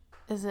 gosh.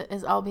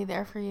 Is I'll Be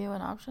There For You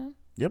an option?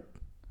 Yep.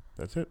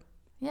 That's it.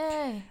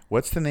 Yay.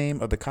 What's the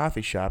name of the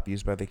coffee shop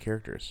used by the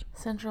characters?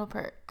 Central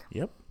Perk.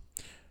 Yep.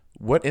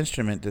 What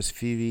instrument does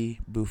Phoebe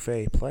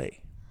Buffay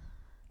play?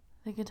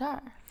 The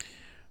guitar.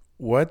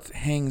 What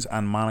hangs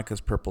on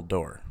Monica's purple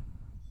door?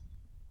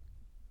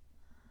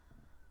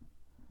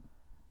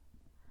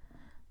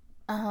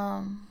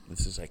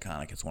 This is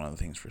iconic. It's one of the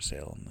things for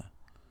sale in the...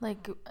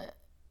 Like,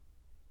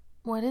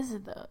 what is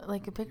it though?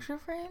 Like a picture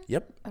frame?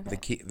 Yep.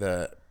 Okay.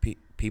 The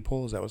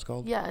peephole, is that what it's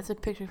called? Yeah, it's a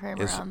picture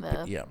frame around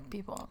the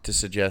people. To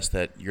suggest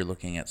that you're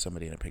looking at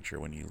somebody in a picture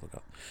when you look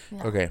up.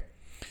 Yeah. Okay.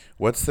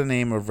 What's the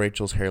name of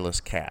Rachel's hairless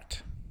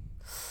cat?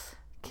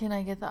 Can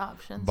I get the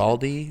options?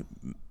 Baldy,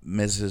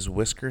 Mrs.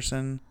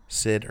 Whiskerson,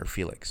 Sid, or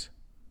Felix?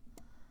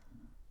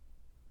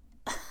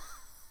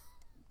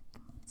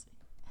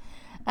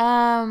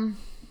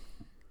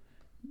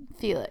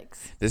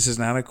 Felix. This is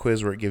not a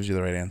quiz where it gives you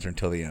the right answer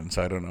until the end,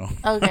 so I don't know.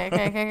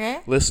 Okay.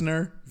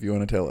 Listener, if you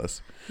want to tell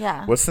us.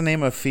 Yeah. What's the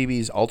name of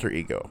Phoebe's alter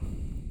ego?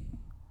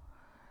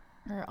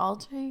 Her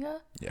alter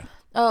ego? Yeah.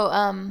 Oh,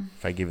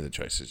 If I give you the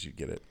choices, you'd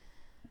get it.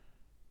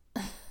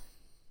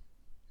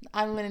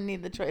 I'm going to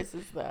need the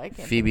choices, though. I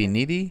can't. Phoebe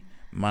Needy,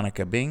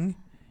 Monica Bing,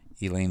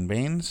 Elaine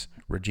Baines,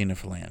 Regina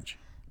Phalange.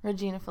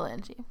 Regina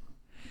Phalange.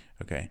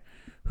 Okay.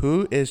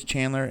 Who is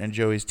Chandler and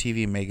Joey's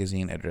TV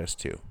magazine addressed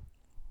to?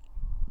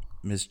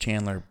 Ms.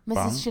 Chandler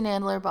Bong? Mrs.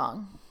 Chandler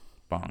Bong.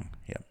 Bong,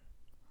 yep.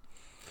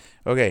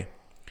 Okay.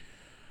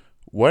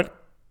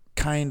 What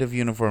kind of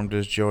uniform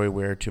does Joey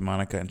wear to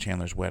Monica and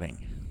Chandler's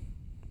wedding?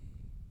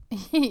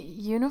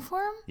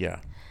 Uniform? Yeah.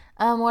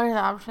 What are the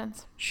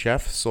options?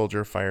 Chef,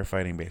 soldier,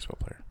 firefighting, baseball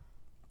player.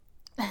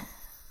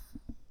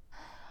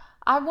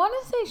 I want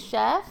to say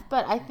chef,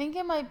 but I think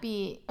it might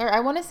be... Or I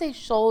want to say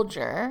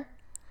soldier.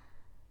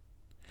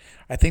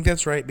 I think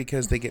that's right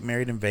because they get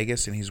married in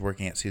Vegas and he's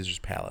working at Caesar's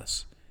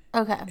Palace.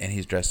 Okay. And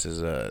he's dressed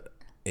as a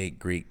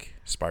Greek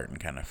Spartan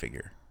kind of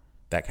figure.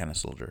 That kind of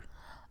soldier.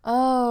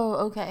 Oh,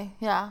 okay.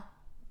 Yeah.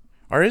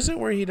 Or is it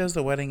where he does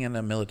the wedding in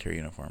a military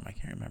uniform? I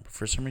can't remember.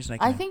 For some reason,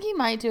 I think he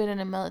might do it in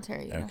a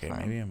military uniform.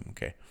 Okay, maybe I'm...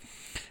 Okay.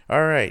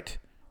 All right.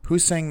 Who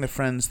sang the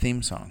Friends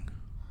theme song?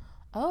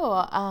 Oh,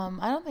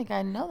 I don't think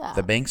I know that.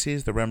 The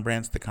Banksys, the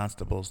Rembrandts, the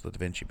Constables, the Da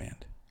Vinci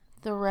Band.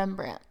 The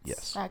Rembrandts.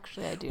 Yes.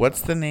 Actually, I do.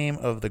 What's the name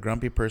of the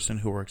grumpy person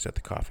who works at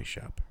the coffee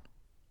shop?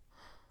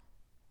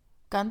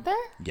 Gunther?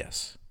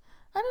 Yes.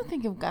 I don't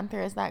think of Gunther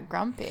as that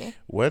grumpy.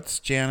 What's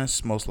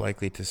Janice most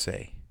likely to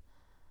say?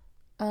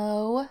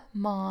 Oh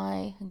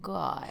my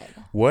God.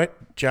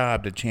 What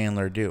job did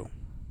Chandler do?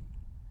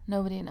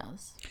 Nobody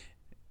knows.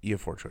 You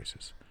have 4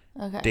 choices.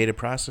 Okay. Data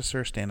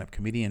processor, stand-up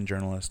comedian,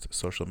 journalist,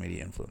 social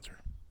media influencer.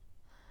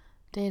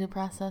 Data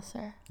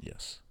processor.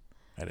 Yes.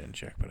 I didn't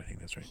check, but I think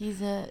that's right.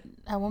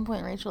 At one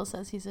point Rachel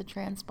says he's a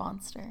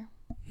transponster.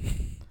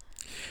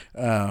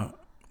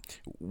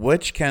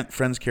 Which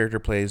Friends character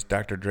plays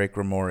Dr. Drake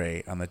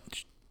Ramore on the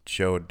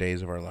show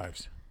Days of Our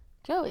Lives?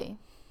 Joey.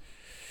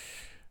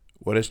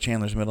 What is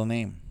Chandler's middle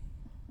name?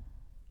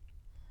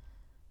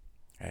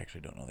 I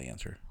actually don't know the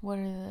answer. What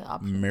are the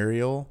options?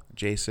 Muriel,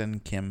 Jason,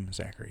 Kim,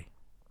 Zachary.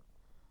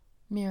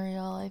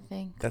 Muriel, I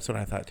think. That's what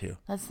I thought too.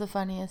 That's the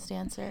funniest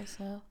answer,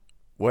 so.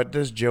 What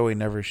does Joey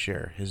never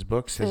share? His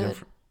books, Food.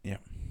 Yeah.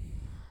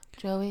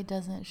 Joey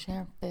doesn't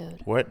share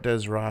food. What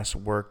does Ross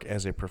work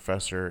as a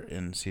professor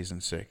in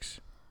season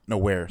 6? No,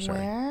 where? Sorry.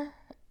 Where?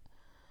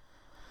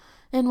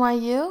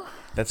 NYU?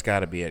 That's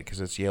got to be it because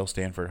it's Yale,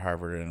 Stanford,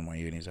 Harvard, and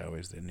NYU, and he's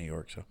always in New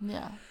York. So.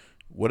 Yeah.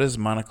 What is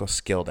Monica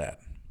skilled at?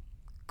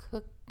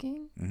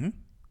 Cooking? Mm-hmm.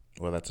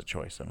 Well, that's a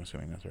choice. I'm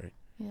assuming that's right.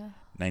 Yeah.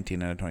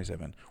 19 out of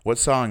 27. What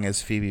song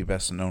is Phoebe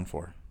best known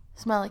for?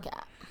 Smelly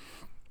cat.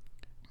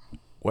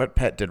 What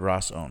pet did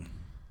Ross own?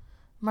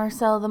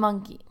 Marcel the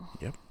monkey.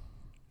 Yep.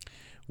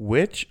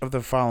 Which of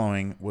the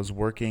following was a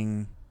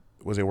working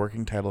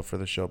title for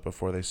the show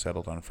before they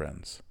settled on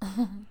Friends?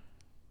 I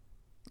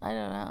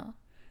don't know.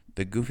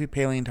 The Goofy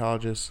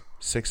Paleontologist,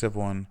 6 of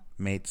 1,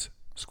 Mates,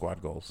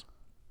 Squad Goals.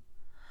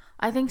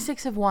 I think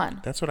 6 of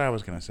 1. That's what I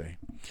was going to say.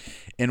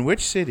 In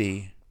which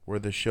city were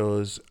the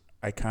show's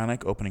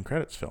iconic opening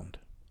credits filmed?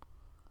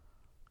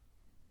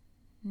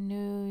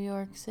 New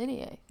York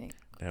City, I think.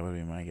 That would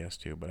be my guess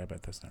too, but I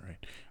bet that's not right.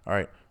 All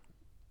right.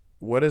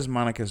 What is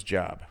Monica's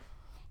job?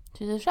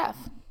 She's a chef.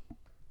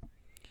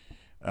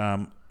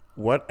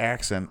 What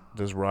accent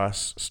does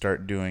Ross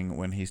start doing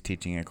when he's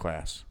teaching a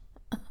class?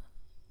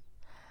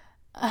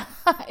 I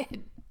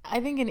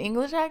think an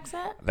English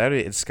accent.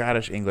 It's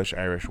Scottish, English,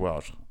 Irish,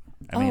 Welsh.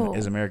 I mean,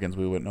 as Americans,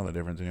 we wouldn't know the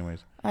difference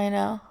anyways. I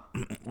know.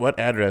 What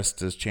address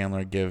does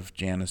Chandler give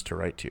Janice to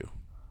write to?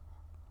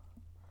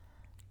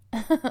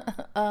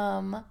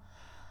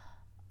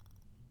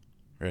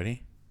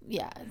 Ready?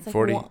 Yeah, it's like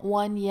 40.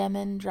 one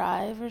Yemen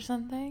Drive or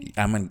something.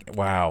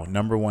 Wow,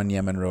 number 1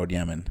 Yemen Road,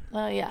 Yemen.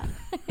 Oh, yeah.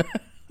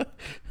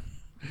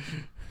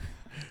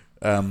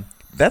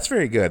 That's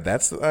very good.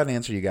 That's an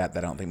answer you got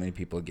that I don't think many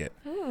people get.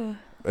 Ooh.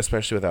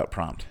 Especially without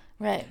prompt.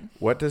 Right.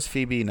 What does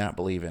Phoebe not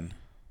believe in?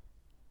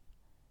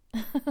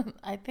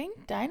 I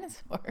think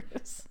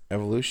dinosaurs.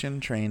 Evolution,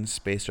 trains,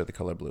 space, or the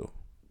color blue?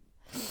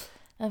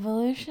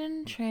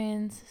 Evolution,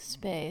 trains,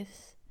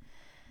 space.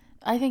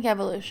 I think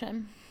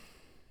evolution.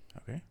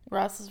 Okay.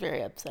 Ross is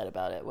very upset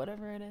about it,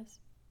 whatever it is.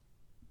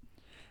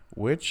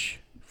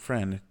 Which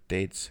friend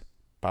dates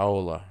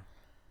Paolo?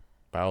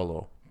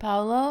 Paolo?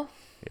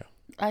 Yeah.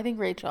 I think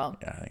Rachel.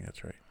 Yeah, I think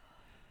that's right.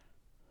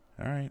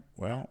 All right.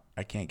 Well,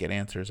 I can't get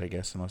answers, I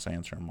guess, unless I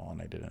answer them all,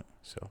 and I didn't.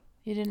 So.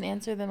 You didn't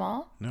answer them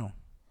all? No.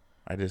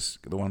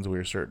 The ones we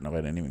were certain of, I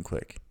didn't even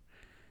click.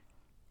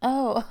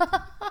 Oh.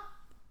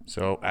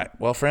 So,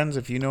 friends,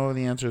 if you know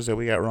the answers that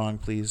we got wrong,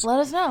 please let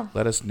us know.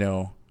 Let us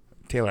know.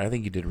 Taylor, I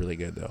think you did really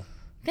good, though.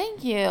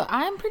 Thank you.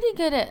 I'm pretty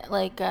good at,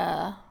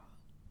 I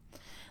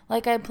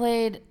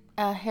played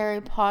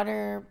Harry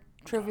Potter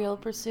Trivial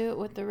Pursuit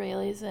with the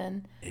Rayleys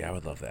and yeah, I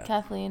would love that.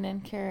 Kathleen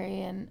and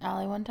Carrie and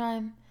Allie one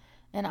time.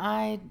 And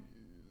I,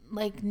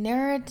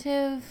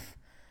 narrative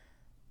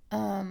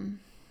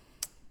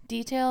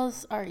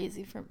details are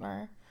easy for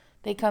me.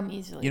 They come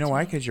easily. You know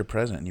why? Because you're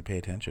present and you pay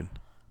attention.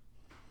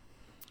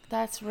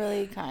 That's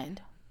really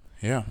kind.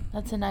 Yeah.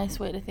 That's a nice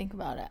way to think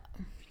about it.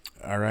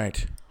 All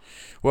right.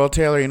 Well,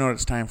 Taylor, you know what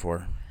it's time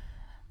for?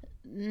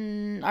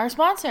 Our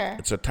sponsor.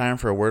 It's a time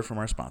for a word from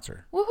our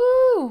sponsor.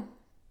 Woohoo!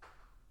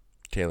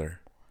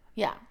 Taylor.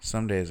 Yeah.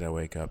 Some days I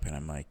wake up and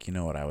I'm like, you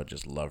know what I would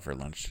just love for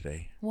lunch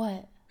today?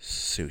 What?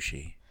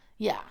 Sushi.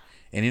 Yeah.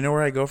 And you know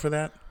where I go for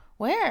that?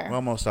 Where?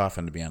 Well, most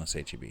often, to be honest,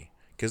 H-E-B.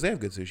 Because they have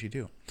good sushi,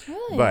 too.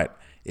 Really? But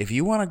if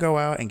you want to go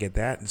out and get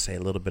that and say a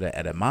little bit of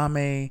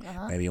edamame,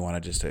 maybe you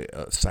want just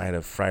a side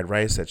of fried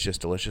rice that's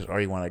just delicious,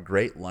 or you want a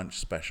great lunch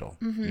special,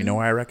 you know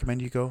where I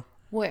recommend you go?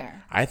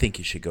 Where? I think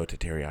you should go to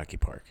Teriyaki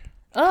Park.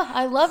 Oh,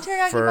 I love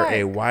Teriyaki For Park.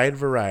 a wide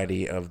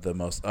variety of the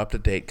most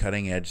up-to-date,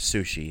 cutting-edge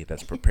sushi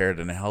that's prepared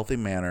in a healthy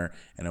manner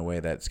in a way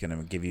that's going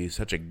to give you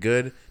such a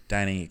good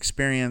dining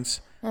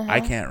experience.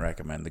 I can't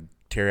recommend the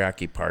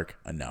Teriyaki Park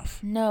enough.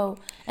 No.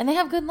 And they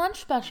have good lunch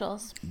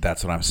specials.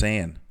 That's what I'm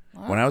saying.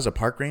 When I was a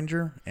park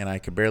ranger and I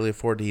could barely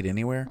afford to eat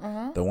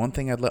anywhere, the one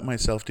thing I'd let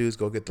myself do is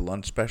go get the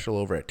lunch special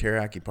over at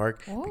Teriyaki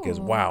Park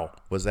because, wow,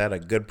 was that a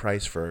good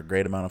price for a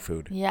great amount of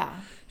food. Yeah.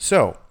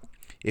 So,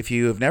 if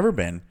you have never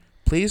been,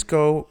 please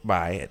go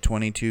by at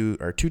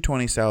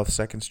 220 South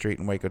 2nd Street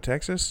in Waco,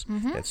 Texas.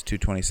 Mm-hmm. That's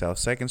 220 South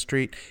 2nd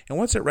Street. And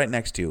what's it right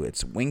next to?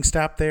 It's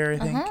Wingstop there, I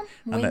think.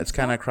 It's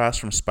kind of across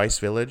from Spice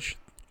Village.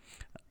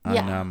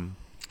 It's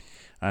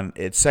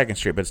 2nd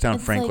Street, but it's down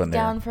Franklin like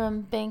there. Down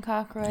from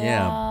Bangkok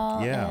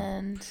Royale.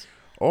 Yeah.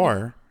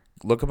 Or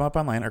look them up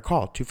online or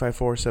call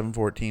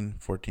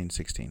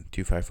 254-714-1416.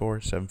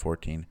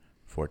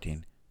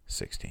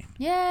 254-714-1416.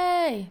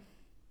 Yay!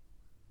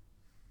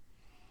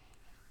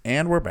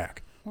 And we're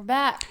back. We're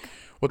back.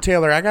 Well,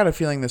 Taylor, I got a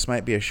feeling this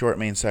might be a short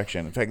main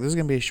section. In fact, this is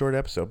going to be a short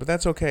episode, but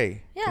that's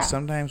okay. Yeah.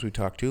 Sometimes we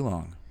talk too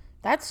long.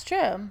 That's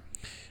true.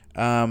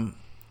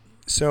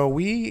 So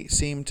we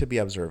seem to be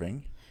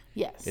observing.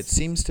 Yes. It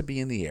seems to be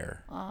in the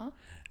air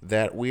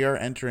that we are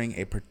entering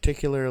a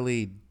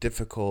particularly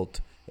difficult,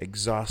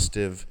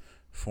 exhaustive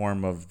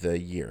form of the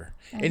year.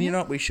 Mm-hmm. And you know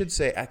what? We should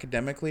say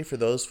academically for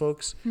those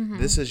folks,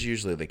 this is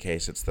usually the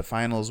case. It's the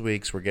finals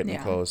weeks. We're getting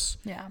close.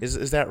 Yeah.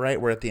 Is that right?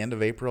 We're at the end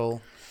of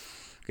April.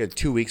 We got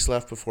 2 weeks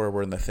left before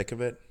we're in the thick of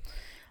it.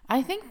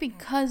 I think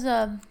because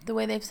of the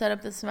way they've set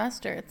up the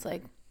semester, it's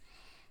like,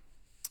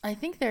 I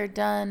think they're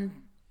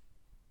done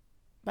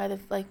by the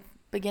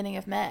beginning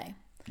of May.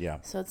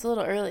 Yeah. So it's a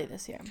little early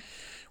this year.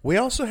 We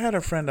also had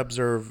a friend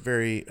observe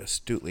very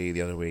astutely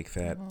the other week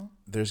that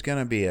there's going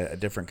to be a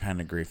different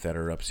kind of grief that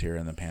erupts here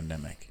in the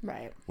pandemic.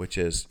 Right. Which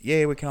is,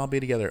 yay, we can all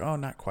be together. Oh,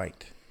 not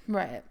quite.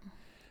 Right.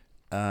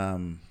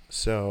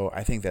 So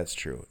I think that's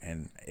true.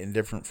 And in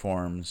different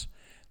forms,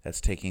 that's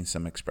taking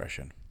some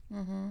expression.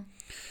 Mm-hmm.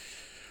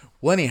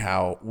 Well,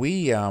 anyhow,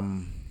 we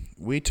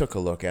took a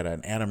look at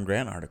an Adam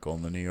Grant article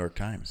in the New York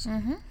Times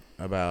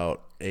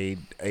about a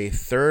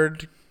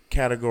third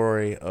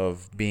category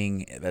of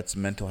being that's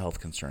mental health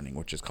concerning,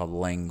 which is called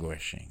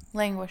languishing.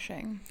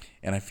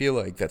 And I feel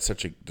like that's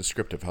such a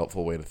descriptive,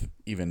 helpful way to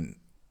even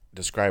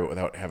describe it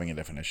without having a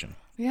definition.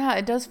 Yeah,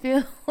 it does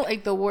feel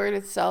like the word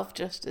itself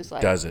just is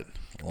like... Does it?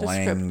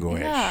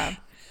 Languish. Yeah.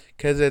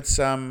 Because it's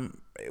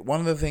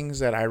one of the things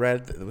that I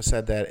read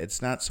said that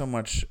it's not so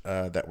much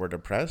that we're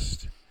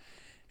depressed,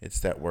 it's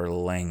that we're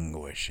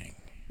languishing.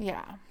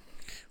 Yeah.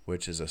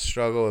 Which is a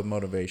struggle with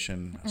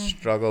motivation, a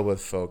struggle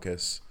with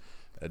focus,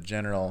 a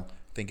general, I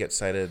think it's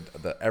cited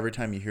every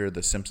time you hear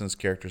the Simpsons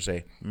character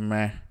say,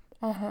 meh,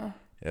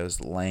 it was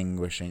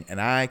languishing.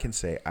 And I can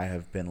say I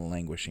have been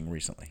languishing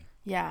recently.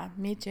 Yeah,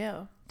 me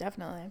too.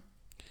 Definitely.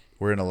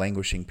 We're in a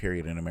languishing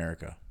period in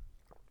America.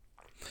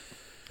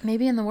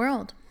 Maybe in the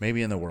world.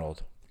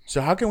 So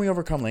how can we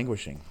overcome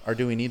languishing? Or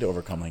do we need to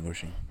overcome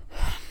languishing?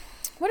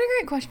 What a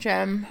great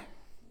question.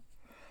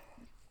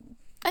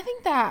 I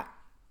think that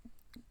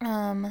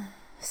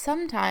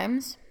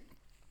sometimes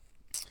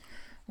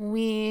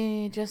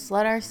we just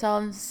let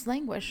ourselves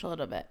languish a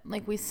little bit.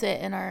 Like we sit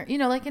in our,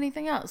 like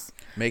anything else.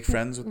 Make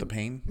friends with the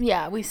pain?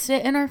 Yeah, we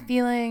sit in our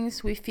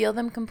feelings. We feel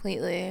them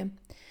completely.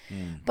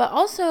 But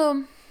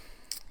also,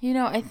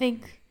 I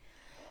think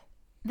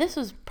this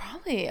was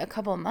probably a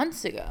couple of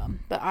months ago,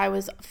 but I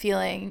was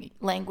feeling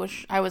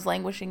I was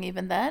languishing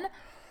even then.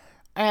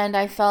 And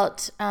I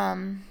felt,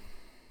 I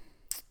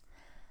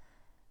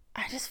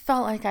just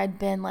felt like I'd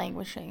been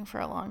languishing for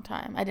a long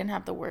time. I didn't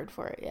have the word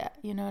for it yet.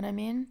 You know what I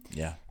mean?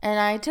 Yeah. And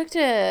I took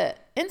to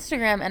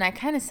Instagram and I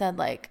kind of said,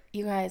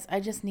 you guys, I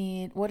just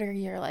need, what are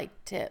your,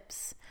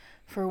 tips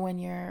for when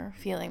you're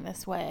feeling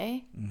this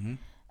way? Mm-hmm.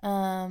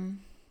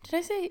 Did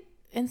I say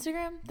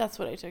Instagram? That's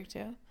what I took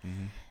to.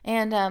 Mm-hmm.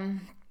 And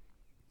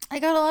I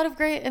got a lot of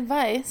great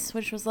advice,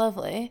 which was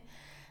lovely.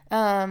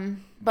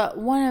 But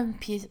one of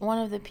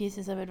the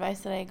pieces of advice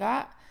that I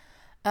got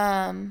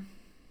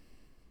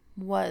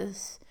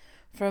was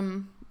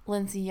from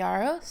Lindsay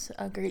Yaros,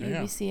 a great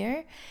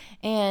UBCer,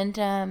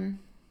 and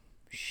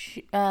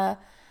she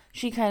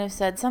kind of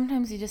said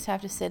sometimes you just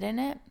have to sit in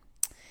it,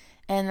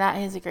 and that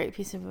is a great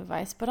piece of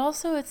advice. But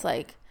also, it's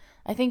I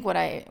think what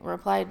I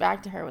replied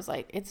back to her was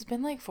it's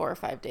been 4 or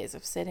 5 days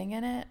of sitting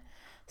in it,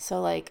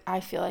 so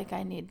I feel like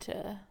I need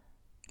to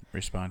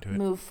respond to it,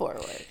 move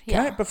forward.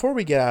 Before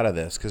we get out of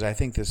this, because I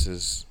think this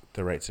is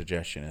the right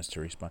suggestion is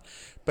to respond.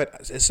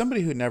 But as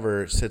somebody who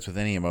never sits with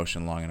any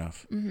emotion long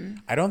enough,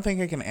 I don't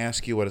think I can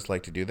ask you what it's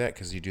like to do that,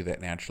 because you do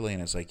that naturally,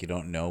 and it's you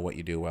don't know what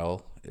you do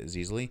well as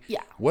easily.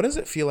 Yeah. What does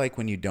it feel like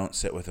when you don't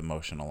sit with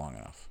emotion long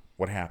enough?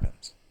 What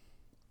happens?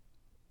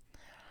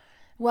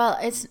 Well,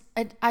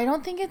 I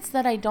don't think it's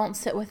that I don't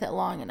sit with it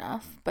long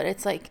enough, but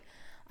it's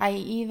I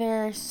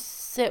either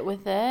sit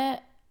with it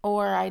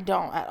or I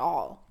don't at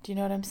all. Do you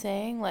know what I'm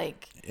saying?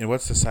 And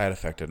what's the side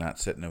effect of not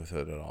sitting with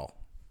it at all?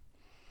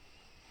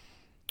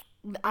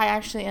 I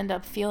actually end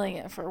up feeling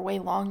it for way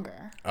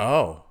longer.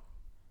 Oh.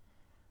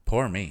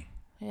 Poor me.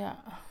 Yeah.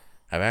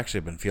 I've actually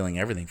been feeling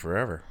everything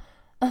forever.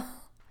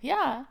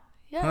 Yeah.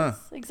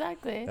 Yes,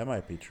 exactly. That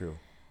might be true.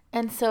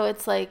 And so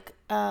it's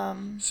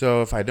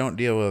So if I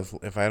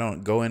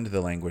don't go into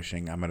the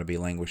languishing, I'm going to be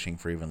languishing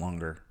for even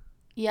longer.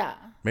 Yeah.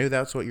 Maybe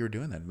that's what you were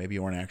doing then. Maybe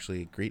you weren't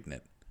actually greeting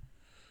it.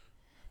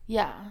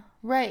 Yeah.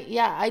 Right.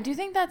 Yeah. I do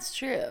think that's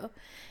true.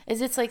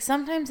 It's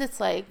sometimes it's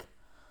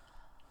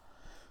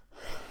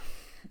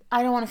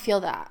I don't want to feel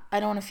that. I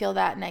don't want to feel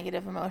that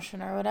negative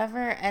emotion or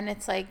whatever. And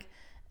it's like,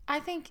 I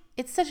think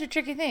it's such a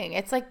tricky thing.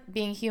 It's like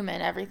being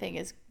human. Everything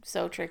is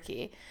so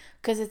tricky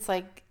because it's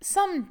like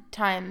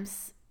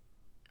sometimes,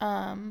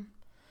 for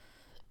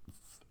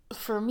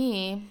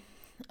me,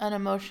 an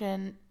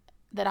emotion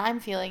that I'm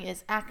feeling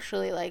is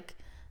actually like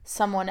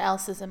someone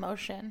else's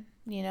emotion.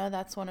 You know,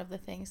 that's one of the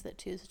things that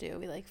twos do.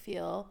 We like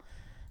feel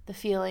the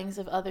feelings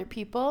of other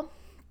people.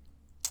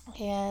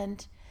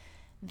 And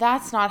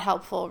that's not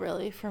helpful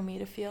really for me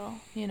to feel.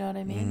 You know what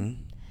I mean?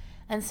 Mm-hmm.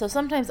 And so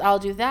sometimes I'll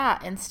do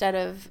that instead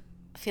of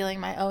feeling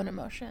my own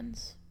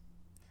emotions.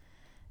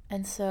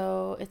 And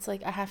so it's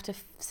like I have to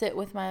sit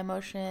with my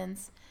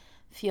emotions,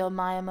 feel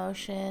my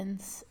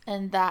emotions,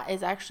 and that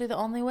is actually the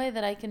only way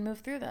that I can move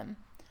through them.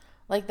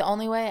 Like the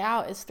only way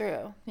out is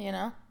through, you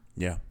know?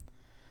 Yeah.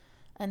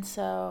 And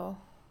so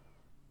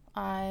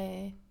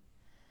I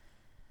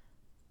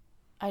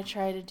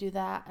try to do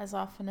that as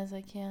often as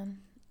I can.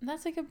 And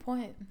that's a good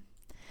point.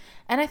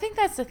 And I think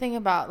that's the thing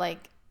about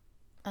like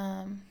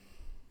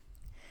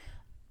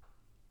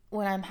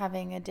when I'm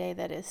having a day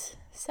that is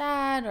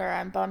sad or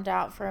I'm bummed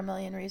out for a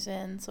million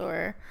reasons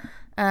or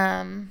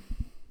I'm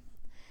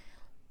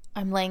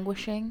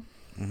languishing.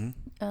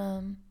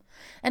 Mm-hmm.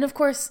 And of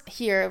course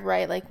here,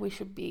 right, like we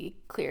should be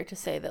clear to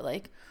say that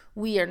like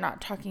we are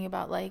not talking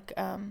about like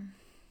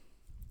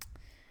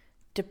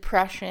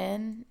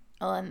depression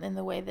in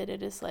the way that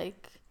it is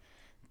like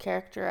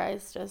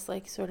characterized as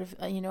like sort of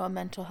a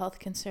mental health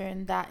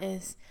concern. That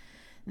is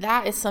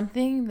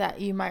something that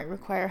you might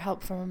require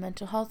help from a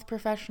mental health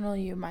professional.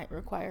 You might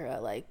require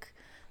a like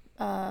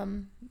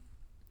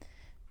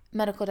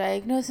medical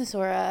diagnosis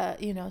or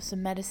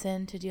some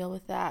medicine to deal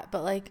with that.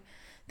 But like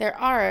there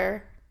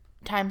are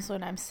times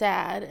when I'm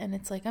sad and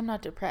it's like I'm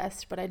not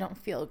depressed, but I don't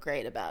feel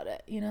great about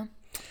it, you know?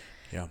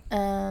 Yeah.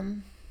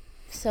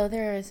 So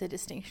there is a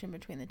distinction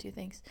between the two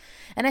things.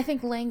 And I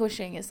think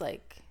languishing is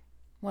like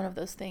one of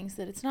those things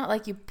that it's not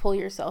like you pull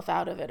yourself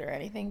out of it or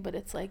anything, but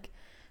it's like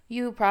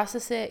you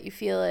process it, you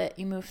feel it,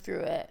 you move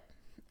through it.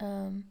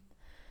 And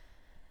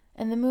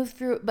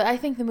but I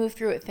think the move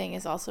through it thing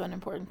is also an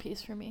important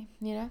piece for me,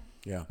 you know?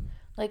 Yeah.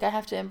 Like I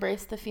have to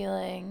embrace the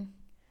feeling,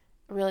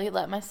 really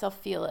let myself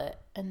feel it,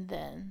 and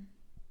then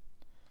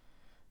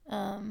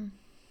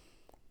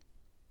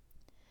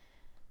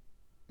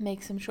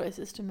make some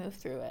choices to move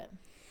through it.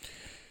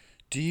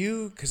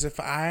 Because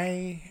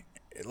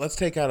let's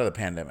take out of the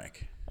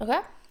pandemic.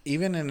 Okay.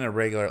 Even in a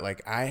regular,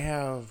 like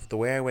the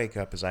way I wake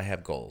up is I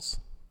have goals,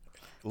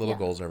 little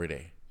goals every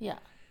day. Yeah.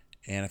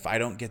 And if I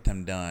don't get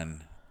them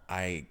done,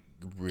 it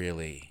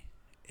really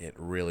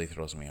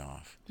throws me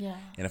off. Yeah.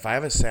 And if I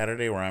have a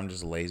Saturday where I'm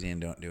just lazy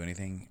and don't do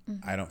anything,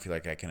 I don't feel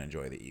like I can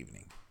enjoy the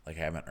evening. Like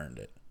I haven't earned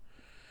it.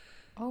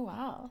 Oh,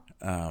 wow.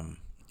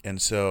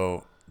 And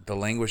so the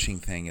languishing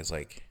thing is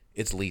like,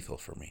 it's lethal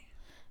for me.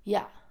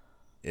 Yeah.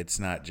 It's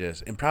not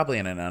just, and probably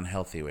in an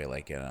unhealthy way,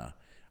 like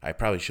I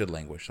probably should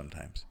languish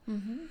sometimes,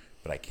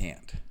 but I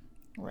can't.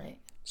 Right.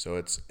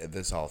 So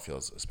this all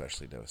feels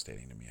especially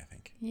devastating to me, I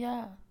think.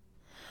 Yeah.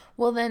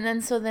 Well,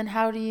 then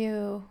how do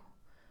you,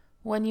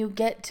 when you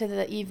get to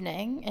the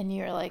evening and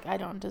you're like, I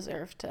don't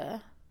deserve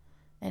to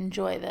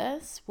enjoy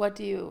this,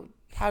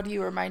 how do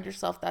you remind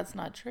yourself that's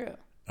not true?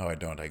 Oh, I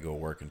don't. I go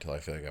work until I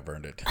feel like I've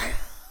earned it.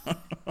 No.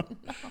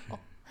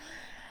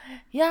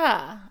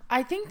 Yeah,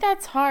 I think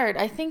that's hard.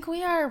 I think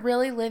we are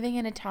really living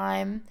in a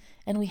time,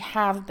 and we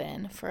have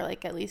been for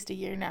like at least a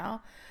year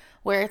now,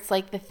 where it's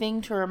like the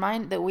thing to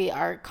remind that we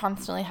are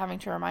constantly having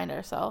to remind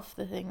ourselves,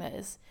 the thing that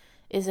is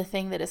a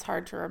thing that is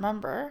hard to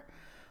remember,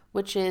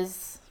 which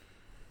is,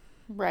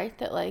 right,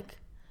 that like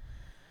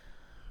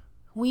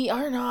we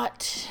are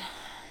not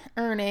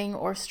earning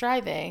or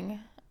striving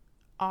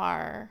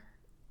our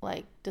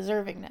like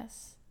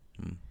deservingness.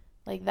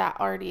 Like that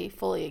already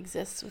fully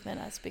exists within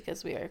us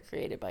because we are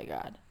created by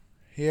God.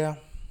 Yeah.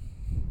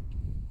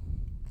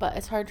 But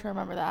it's hard to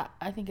remember that,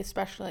 I think,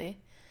 especially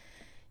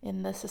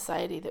in the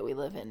society that we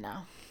live in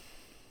now,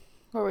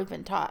 where we've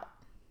been taught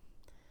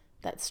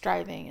that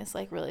striving is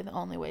like really the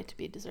only way to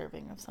be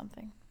deserving of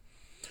something.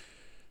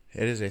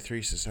 It is a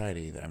three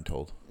society that I'm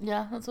told.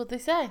 Yeah, that's what they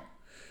say.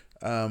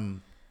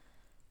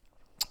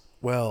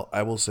 Well,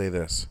 I will say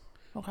this.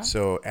 Okay.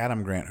 So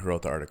Adam Grant, who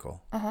wrote the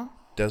article,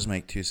 does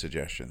make two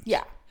suggestions.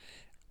 Yeah.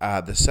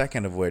 The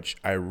second of which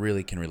I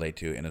really can relate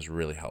to and is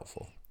really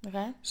helpful.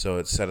 Okay. So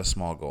it's set a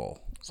small goal,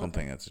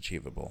 something that's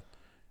achievable.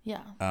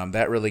 Yeah.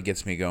 That really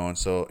gets me going.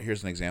 So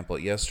here's an example.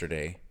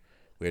 Yesterday,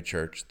 we had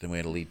church. Then we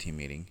had a lead team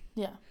meeting.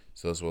 Yeah.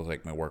 So this was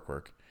like my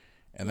work.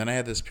 And then I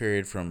had this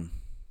period from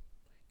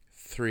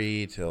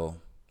 3 till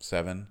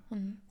 7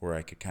 where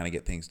I could kind of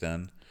get things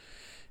done.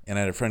 And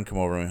I had a friend come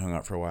over and we hung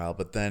out for a while.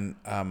 But then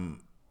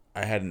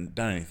I hadn't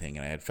done anything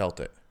and I had felt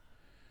it.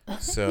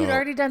 So you'd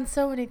already done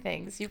so many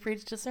things. You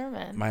preached a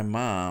sermon. My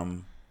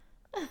mom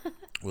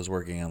was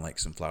working on like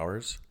some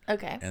flowers.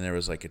 Okay. And there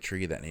was like a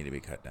tree that needed to be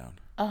cut down.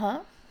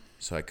 Uh-huh.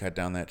 So I cut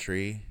down that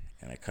tree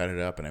and I cut it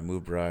up and I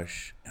moved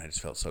brush and I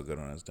just felt so good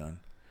when I was done.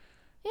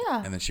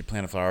 Yeah. And then she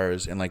planted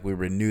flowers and like we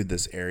renewed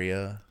this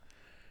area.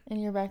 In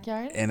your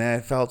backyard? And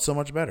I felt so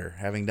much better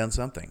having done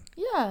something.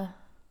 Yeah.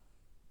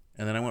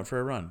 And then I went for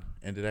a run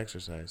and did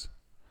exercise.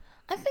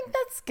 I think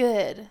that's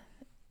good.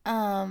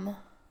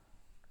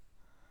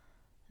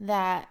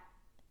 That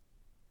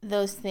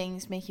those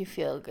things make you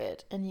feel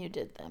good and you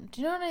did them.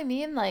 Do you know what I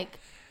mean? Like,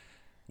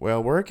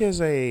 well, work is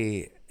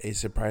a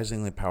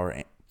surprisingly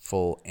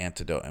powerful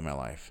antidote in my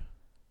life.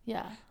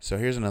 Yeah. So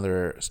here's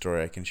another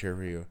story I can share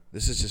for you.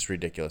 This is just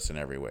ridiculous in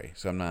every way.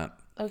 So I'm not.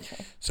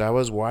 Okay. So I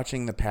was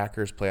watching the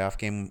Packers playoff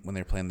game when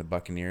they were playing the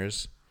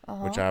Buccaneers,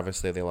 which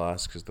obviously they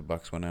lost because the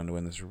Bucs went on to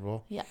win the Super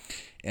Bowl. Yeah.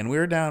 And we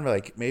were down by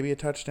like maybe a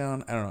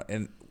touchdown. I don't know.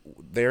 And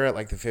they were at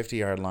like the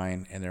 50-yard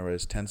line, and there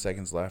was 10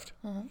 seconds left.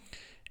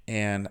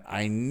 And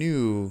I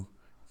knew,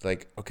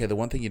 like, okay, the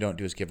one thing you don't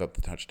do is give up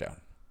the touchdown.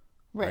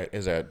 Right?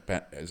 As a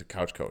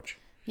couch coach.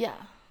 Yeah.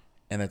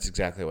 And that's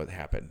exactly what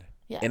happened.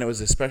 Yeah. And it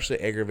was especially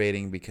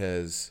aggravating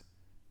because,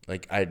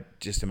 like, I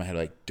just in my head,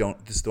 like,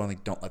 this is the one thing,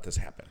 don't let this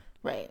happen.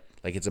 Right.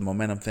 Like, it's a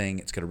momentum thing.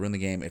 It's going to ruin the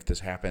game. If this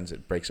happens,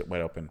 it breaks it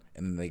wide open.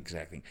 And then the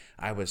exact thing.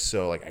 I was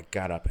so, like, I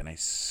got up and I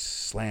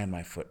slammed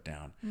my foot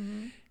down.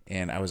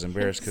 And I was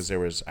embarrassed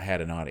because I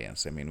had an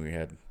audience. I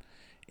mean,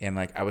 and,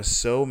 like, I was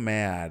so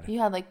mad. You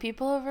had, like,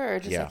 people over or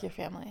just, Yeah. like, your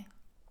family?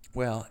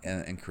 Well,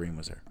 and Kareem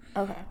was there.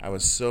 Okay. I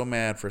was so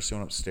mad for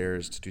someone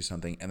upstairs to do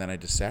something. And then I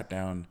just sat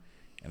down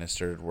and I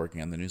started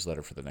working on the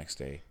newsletter for the next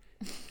day.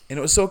 And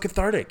it was so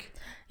cathartic.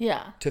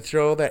 Yeah. To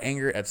throw that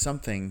anger at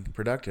something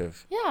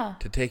productive. Yeah.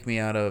 To take me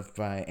out of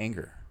my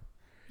anger.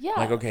 Yeah.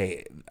 Like,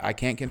 okay, I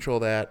can't control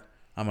that.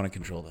 I'm going to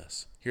control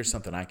this. Here's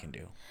something I can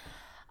do.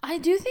 I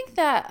do think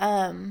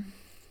that,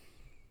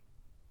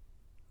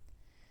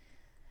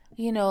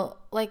 you know,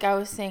 like I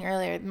was saying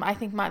earlier, I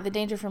think the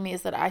danger for me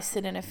is that I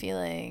sit in a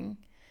feeling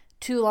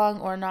too long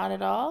or not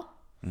at all.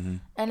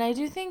 And I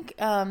do think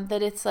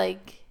that it's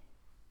like,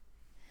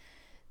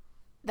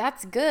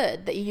 that's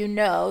good that you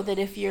know that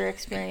if you're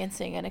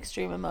experiencing an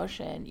extreme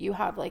emotion, you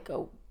have like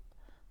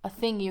a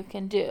thing you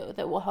can do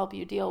that will help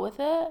you deal with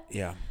it.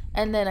 Yeah.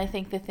 And then I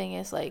think the thing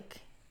is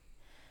like,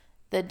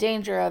 the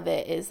danger of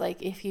it is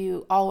like if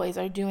you always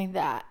are doing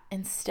that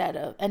instead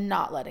of, and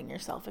not letting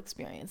yourself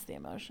experience the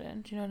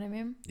emotion. Do you know what I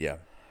mean? Yeah.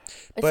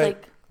 It's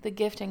like the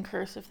gift and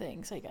curse of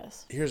things, I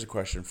guess. Here's a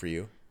question for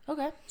you.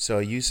 Okay. So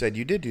you said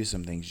you did do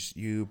some things.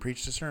 You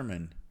preached a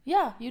sermon.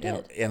 Yeah, you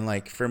did. And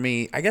like for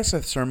me, I guess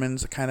a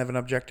sermon's kind of an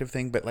objective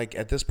thing, but like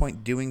at this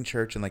point, doing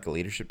church and like a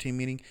leadership team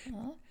meeting,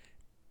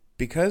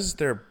 because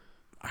they're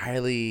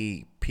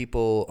highly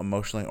people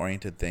emotionally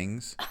oriented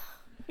things.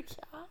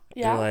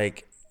 Yeah. They're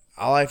like,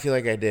 all I feel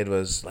like I did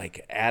was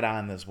like add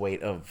on this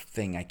weight of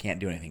thing I can't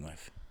do anything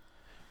with.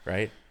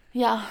 Right?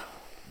 Yeah.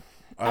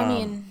 I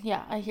mean,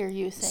 yeah, I hear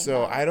you saying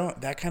so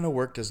that. that kind of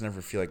work doesn't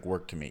ever feel like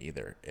work to me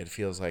either. It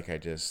feels like I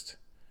just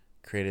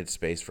created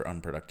space for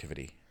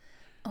unproductivity.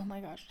 Oh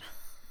my gosh.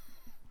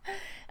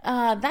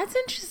 That's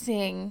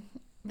interesting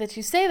that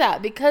you say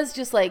that because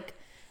just like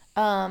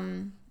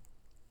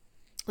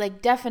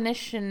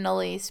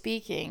definitionally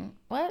speaking,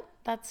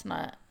 that's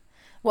not,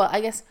 well,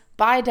 I guess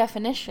by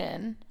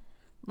definition,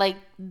 like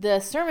the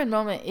sermon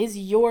moment is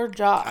your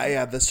job.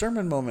 Yeah, the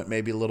sermon moment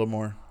may be a little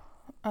more.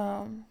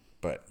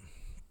 But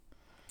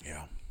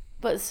yeah.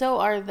 But so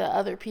are the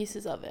other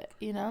pieces of it,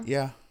 you know?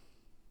 Yeah.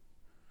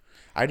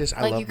 I love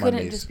Mondays. You couldn't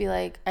Mondays. Just be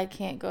like, I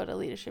can't go to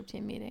leadership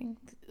team meeting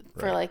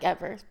for like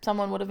ever.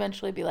 Someone would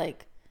eventually be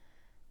like,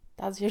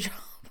 that's your job.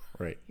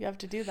 Right. You have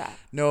to do that.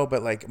 No,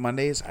 but like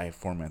Mondays, I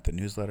format the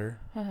newsletter.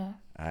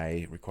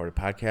 I record a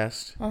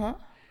podcast.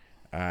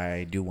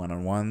 I do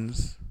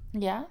one-on-ones.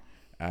 Yeah.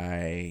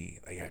 I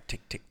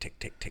tick, tick, tick,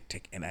 tick, tick,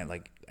 tick. And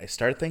I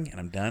start a thing and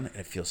I'm done and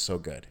it feels so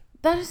good.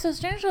 That is so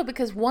strange though,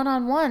 because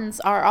one-on-ones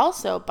are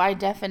also by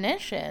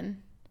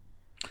definition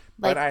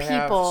like but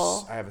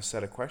people. I have a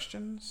set of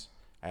questions.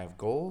 I have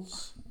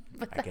goals.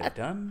 I get it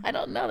done. I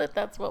don't know that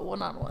that's what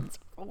one-on-ones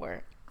are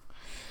for.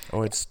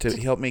 Oh, it's to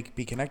help me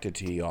be connected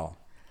to you all.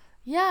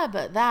 Yeah,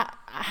 but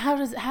how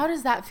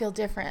does that feel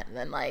different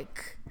than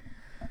like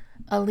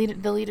the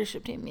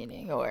leadership team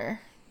meeting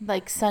or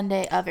like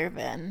Sunday other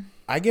than?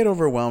 I get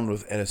overwhelmed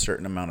with a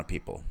certain amount of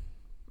people.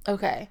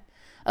 Okay,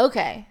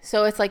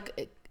 so it's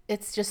like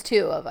it's just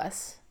two of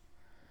us.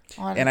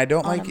 And I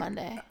don't like a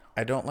Monday.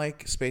 I don't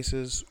like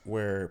spaces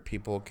where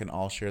people can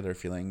all share their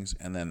feelings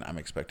and then I'm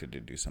expected to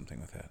do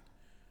something with it.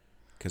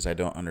 Because I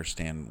don't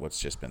understand what's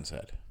just been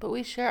said. But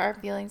we share our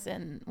feelings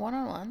in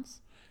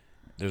one-on-ones.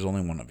 There's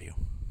only one of you.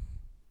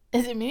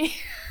 Is it me?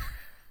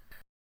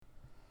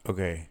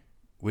 Okay.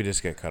 We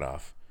just get cut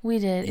off. We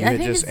did. You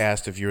had just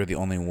asked if you were the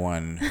only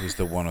one who's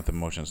the one with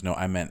emotions. No,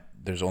 I meant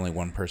there's only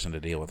one person to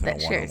deal with in a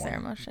one-on-one. That shares their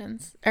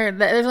emotions. Or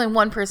there's only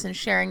one person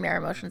sharing their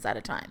emotions at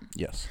a time.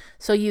 Yes.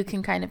 So you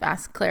can kind of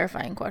ask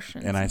clarifying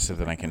questions. And I said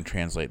that I can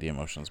translate the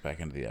emotions back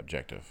into the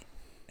objective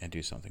and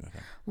do something with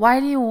them. Why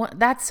do you want...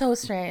 That's so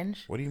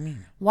strange. What do you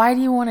mean? Why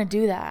do you want to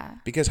do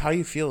that? Because how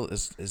you feel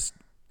is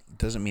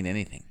doesn't mean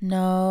anything.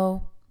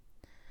 No.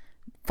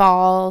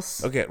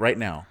 False. Okay, right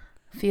now.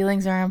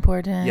 Feelings are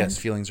important. Yes,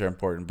 feelings are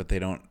important, but they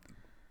don't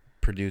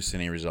produce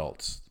any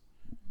results.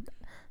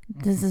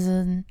 This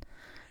is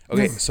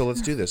Okay, so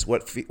let's do this.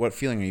 What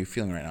feeling are you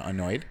feeling right now?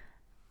 Annoyed?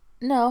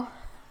 No.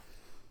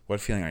 What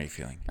feeling are you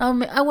feeling?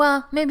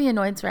 Well, maybe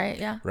annoyed's right,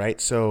 yeah. Right?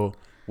 So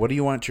what do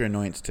you want your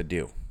annoyance to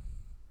do?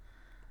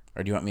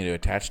 Or do you want me to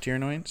attach to your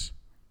annoyance?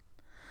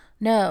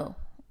 No.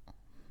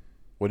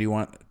 What do you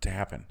want to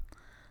happen?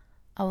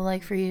 I would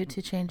like for you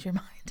to change your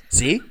mind.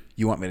 See?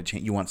 You want me to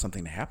change. You want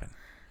something to happen.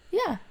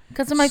 Yeah,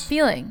 because of my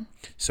feeling.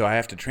 So I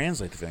have to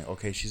translate the feeling.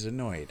 Okay, she's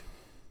annoyed.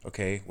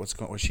 Okay, what's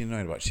she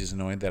annoyed about? She's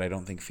annoyed that I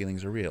don't think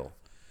feelings are real.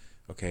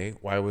 Okay,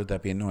 why would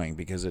that be annoying?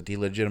 Because it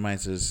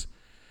delegitimizes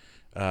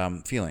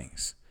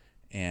feelings.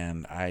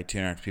 And to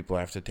interact with people,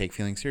 I have to take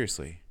feelings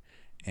seriously.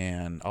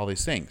 And all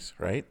these things,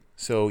 right?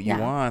 So you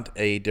want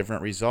a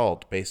different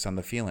result based on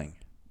the feeling.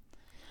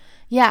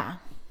 Yeah.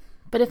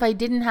 But if I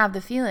didn't have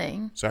the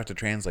feeling... So I have to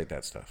translate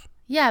that stuff.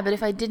 Yeah, but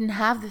if I didn't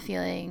have the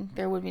feeling,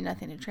 there would be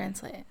nothing to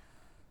translate.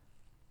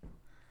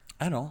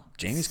 I don't know.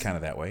 Jamie's kind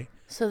of that way.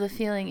 So the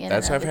feeling in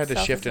That's and how of I've had to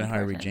itself shift is in how I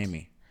read important.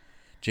 Jamie.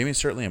 Jamie's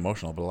certainly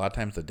emotional, but a lot of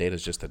times the data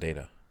is just the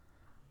data.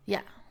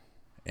 Yeah.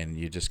 And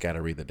you just got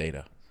to read the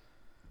data.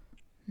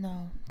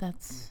 No, I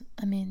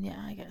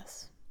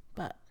guess.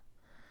 But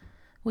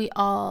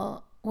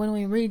when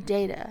we read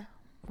data,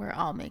 we're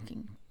all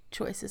making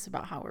choices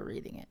about how we're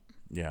reading it.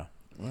 Yeah.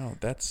 Well,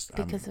 that's...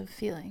 because of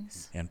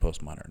feelings. And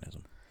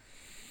postmodernism.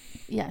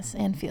 Yes,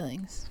 and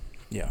feelings.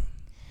 Yeah.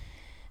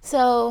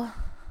 So,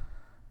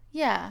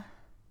 yeah.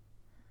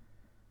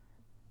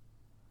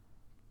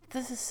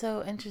 This is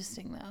so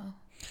interesting, though.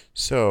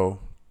 So,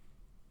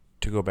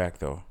 to go back,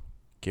 though,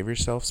 give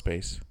yourself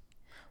space.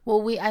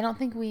 Well, I don't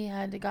think we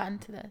had gotten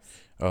to this.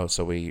 Oh,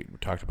 so we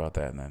talked about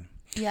that and then.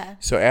 Yeah.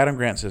 So Adam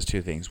Grant says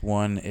two things.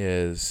 One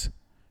is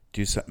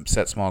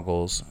set small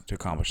goals to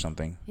accomplish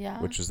something.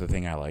 Yeah. Which is the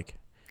thing I like.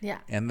 Yeah.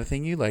 And the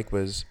thing you like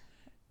was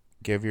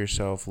give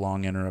yourself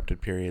long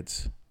uninterrupted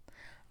periods.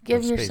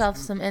 Give yourself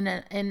some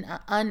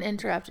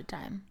uninterrupted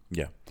time.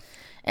 Yeah.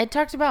 It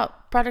talked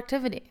about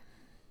productivity.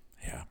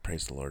 Yeah,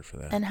 praise the Lord for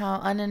that. And how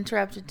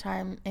uninterrupted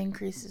time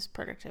increases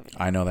productivity.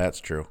 I know that's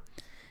true.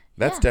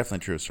 That's definitely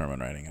true of sermon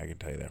writing. I can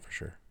tell you that for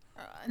sure.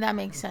 That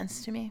makes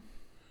sense to me.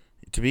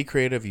 To be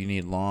creative, you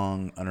need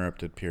long,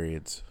 uninterrupted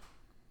periods.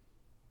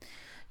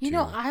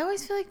 I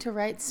always feel like to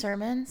write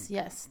sermons,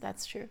 yes,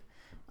 that's true.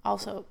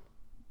 Also,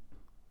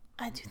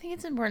 I do think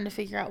it's important to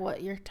figure out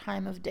what your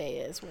time of day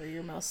is, where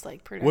you're most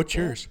productive. What's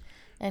yours?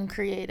 And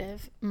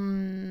creative.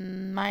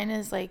 Mine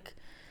is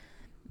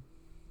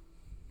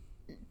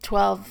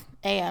 12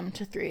 a.m.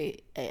 to 3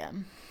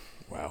 a.m.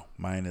 Wow.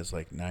 Mine is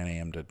 9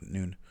 a.m. to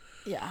noon.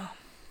 Yeah.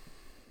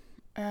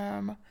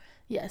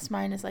 Yes,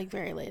 mine is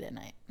very late at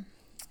night.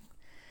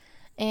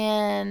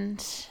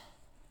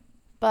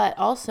 But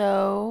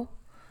also,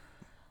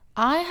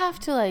 I have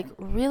to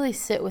really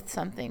sit with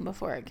something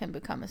before it can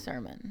become a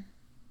sermon.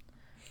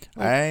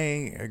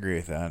 I agree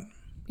with that.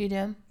 You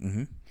do?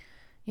 Mm-hmm.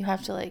 You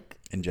have to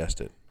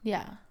ingest it.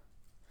 Yeah.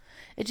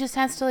 It just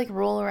has to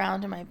roll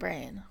around in my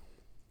brain.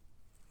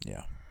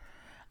 Yeah.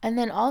 And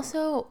then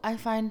also I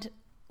find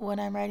when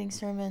I'm writing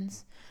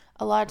sermons,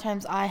 a lot of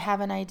times I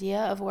have an idea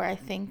of where I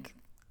think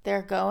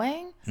they're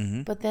going,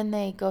 but then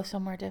they go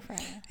somewhere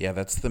different. Yeah,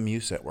 that's the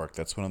muse at work.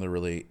 That's one of the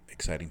really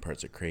exciting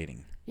parts of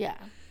creating. Yeah.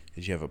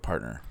 Is you have a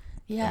partner.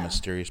 Yeah. A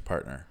mysterious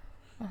partner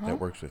that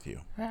works with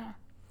you. Yeah.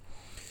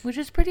 Which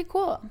is pretty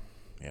cool.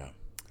 Yeah.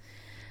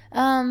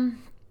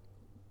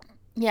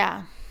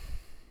 Yeah.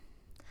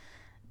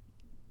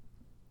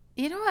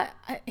 You know what?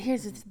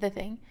 Here's the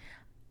thing.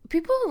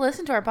 People who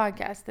listen to our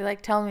podcast, they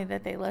tell me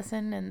that they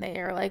listen and they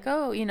are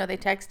oh, they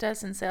text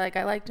us and say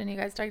I liked when you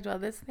guys talked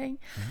about this thing.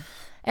 Mm-hmm.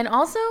 And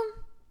also,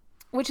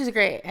 which is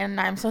great. And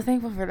I'm so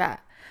thankful for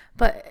that.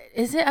 But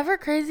is it ever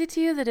crazy to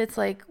you that it's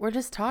we're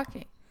just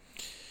talking?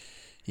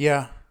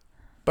 Yeah.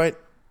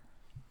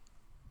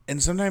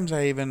 And sometimes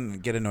I even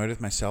get annoyed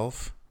with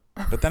myself.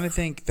 But then I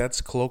think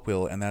that's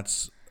colloquial and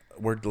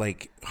we're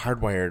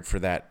hardwired for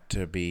that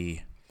to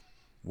be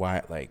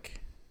why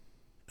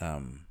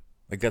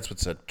that's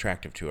what's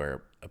attractive to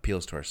our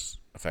appeals to our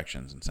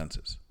affections and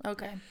senses.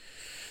 Okay.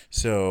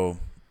 So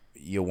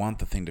you want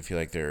the thing to feel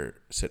like they're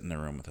sitting in the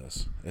room with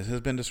us. It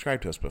has been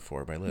described to us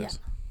before by Liz.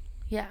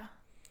 Yeah.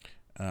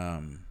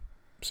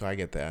 So I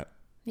get that.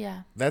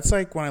 Yeah. That's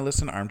when I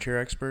listen to Armchair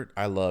Expert,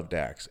 I love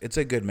Dax. It's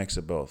a good mix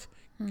of both.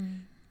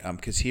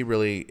 Because he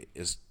really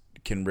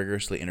can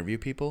rigorously interview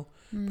people,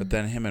 but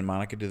then him and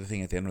Monica do the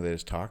thing at the end where they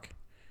just talk,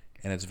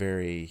 and it's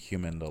very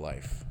human to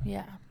life.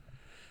 Yeah.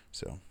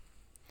 So.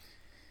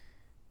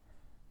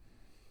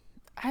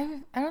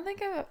 I don't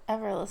think I've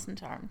ever listened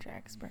to Armchair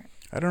Expert.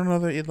 I don't know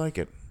that you'd like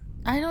it.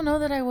 I don't know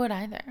that I would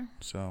either.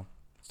 So,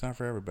 it's not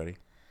for everybody.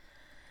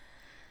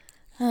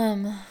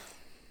 I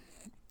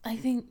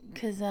think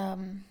because,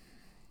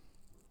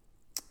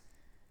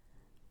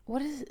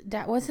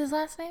 what's his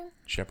last name?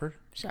 Shepard?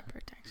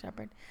 Dax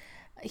Shepard.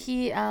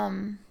 He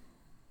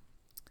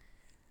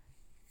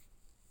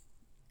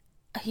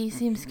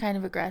seems kind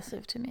of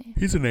aggressive to me.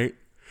 He's an 8.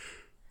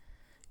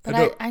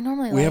 But I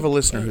normally we have a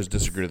listener who's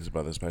disagreed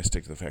about this, but I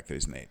stick to the fact that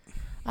he's an 8.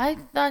 I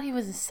thought he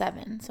was a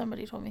 7.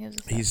 Somebody told me he was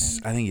a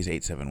 7. I think he's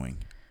 8-7 wing.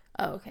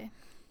 Oh, okay.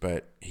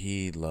 But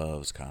he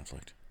loves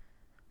conflict.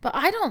 But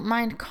I don't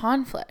mind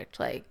conflict.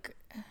 Like,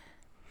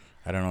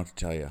 I don't know what to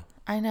tell you.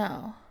 I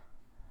know.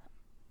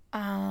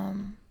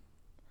 And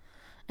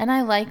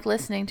I like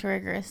listening to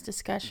rigorous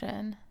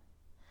discussion.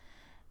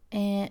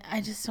 And I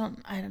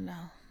don't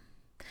know.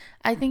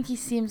 I think he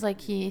seems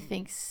like he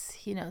thinks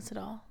he knows it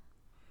all.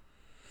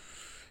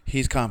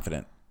 He's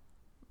confident.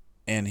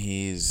 And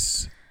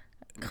he's...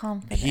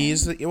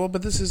 confident.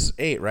 But this is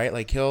 8, right?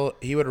 Like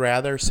he would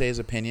rather say his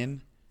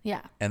opinion,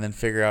 yeah, and then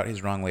figure out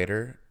he's wrong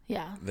later,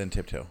 yeah, than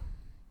tiptoe.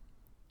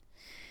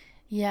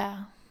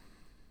 Yeah,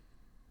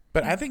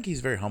 but I think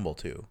he's very humble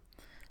too.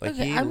 Like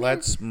he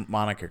lets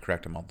Monica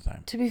correct him all the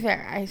time. To be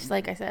fair,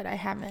 like I said, I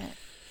haven't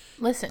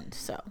listened,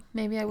 so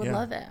maybe I would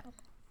love it.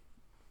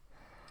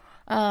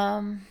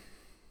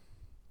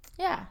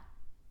 Yeah.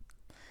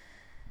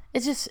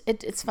 It's just,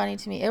 it's funny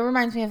to me. It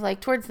reminds me of like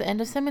towards the end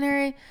of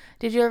seminary.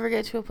 Did you ever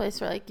get to a place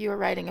where like you were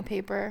writing a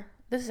paper?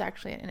 This is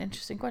actually an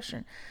interesting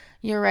question.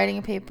 You were writing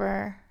a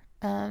paper.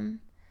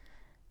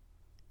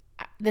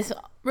 This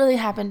really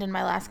happened in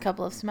my last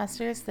couple of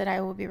semesters that I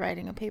will be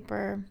writing a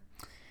paper,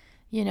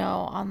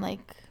 on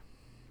like,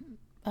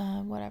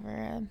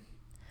 whatever.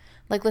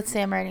 Like let's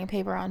say I'm writing a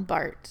paper on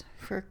Bart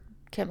for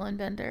Kimlin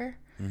Bender.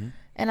 Mm-hmm.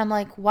 And I'm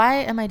like, why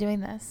am I doing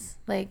this?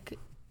 Like,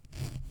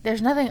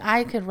 there's nothing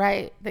I could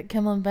write that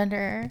Kimlin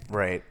Bender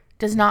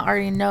does not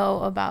already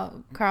know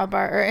about Karl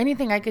Barth, or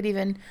anything I could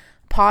even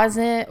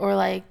posit or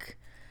like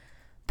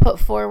put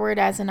forward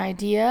as an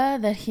idea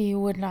that he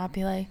would not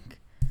be like,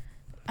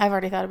 I've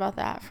already thought about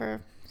that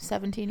for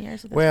 17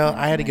 years. Well,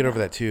 I had to get over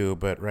that too,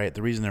 but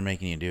the reason they're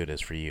making you do it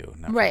is for you.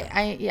 Not right. For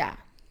them. Yeah.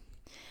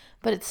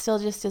 But it's still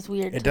just as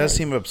weird. It does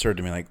seem absurd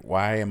to me. Like,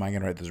 why am I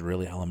going to write this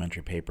really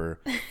elementary paper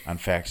on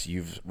facts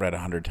you've read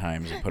 100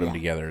 times and put them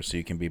together so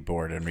you can be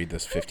bored and read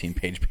this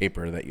 15-page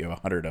paper that you have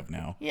 100 of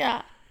now?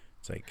 Yeah.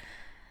 It's like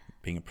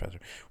being a professor.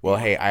 Well,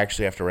 hey, I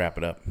actually have to wrap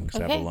it up because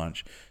I have a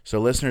lunch. So,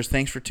 listeners,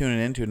 thanks for tuning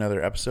in to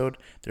another episode.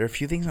 There are a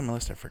few things on my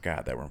list I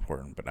forgot that were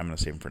important, but I'm going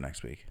to save them for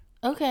next week.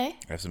 Okay.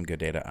 I have some good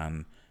data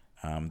on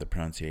the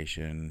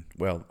pronunciation.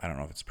 Well, I don't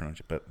know if it's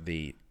pronounced, but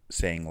the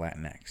saying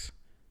Latinx.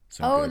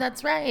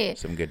 That's right.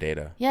 Some good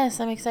data. Yes,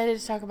 I'm excited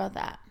to talk about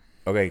that.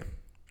 Okay.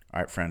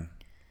 All right, friend.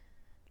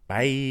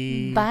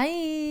 Bye.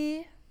 Bye.